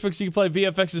on Facebook so you can play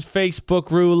VFX's Facebook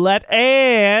Roulette.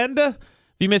 And if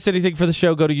you missed anything for the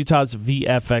show, go to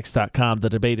utahsvfx.com. The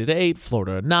debate at 8,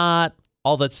 Florida or not,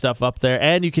 all that stuff up there.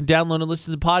 And you can download and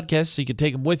listen to the podcast so you can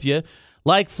take them with you,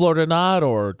 like Florida or not,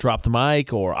 or Drop the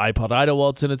Mic, or iPod Idol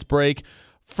while it's in its break,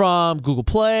 from Google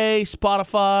Play,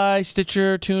 Spotify,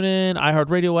 Stitcher, TuneIn,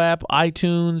 iHeartRadio app,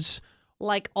 iTunes.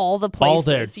 Like all the All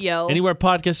there. places, yo. Anywhere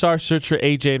podcasts are, search for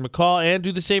AJ and McCall, and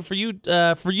do the same for you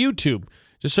for YouTube.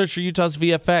 Just search for Utah's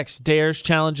VFX. Dares,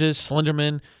 challenges,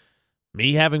 Slenderman,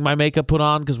 me having my makeup put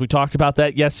on because we talked about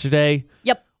that yesterday.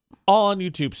 Yep. All on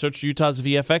YouTube. Search for Utah's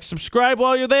VFX. Subscribe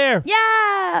while you're there.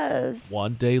 Yes.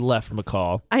 1 day left,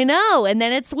 McCall. I know, and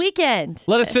then it's weekend.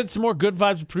 Let us send some more good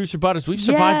vibes with producer Butters. We've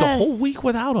survived a whole week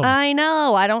without him. I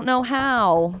know. I don't know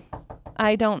how.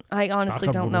 I honestly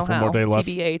don't know how.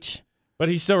 TBH. But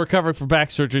he's still recovering from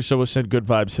back surgery, so we'll send good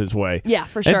vibes his way. Yeah,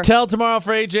 for sure. Until tomorrow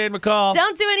for AJ and McCall.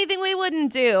 Don't do anything we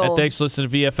wouldn't do. And thanks for listening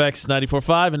to VFX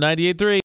 94.5 and 98.3.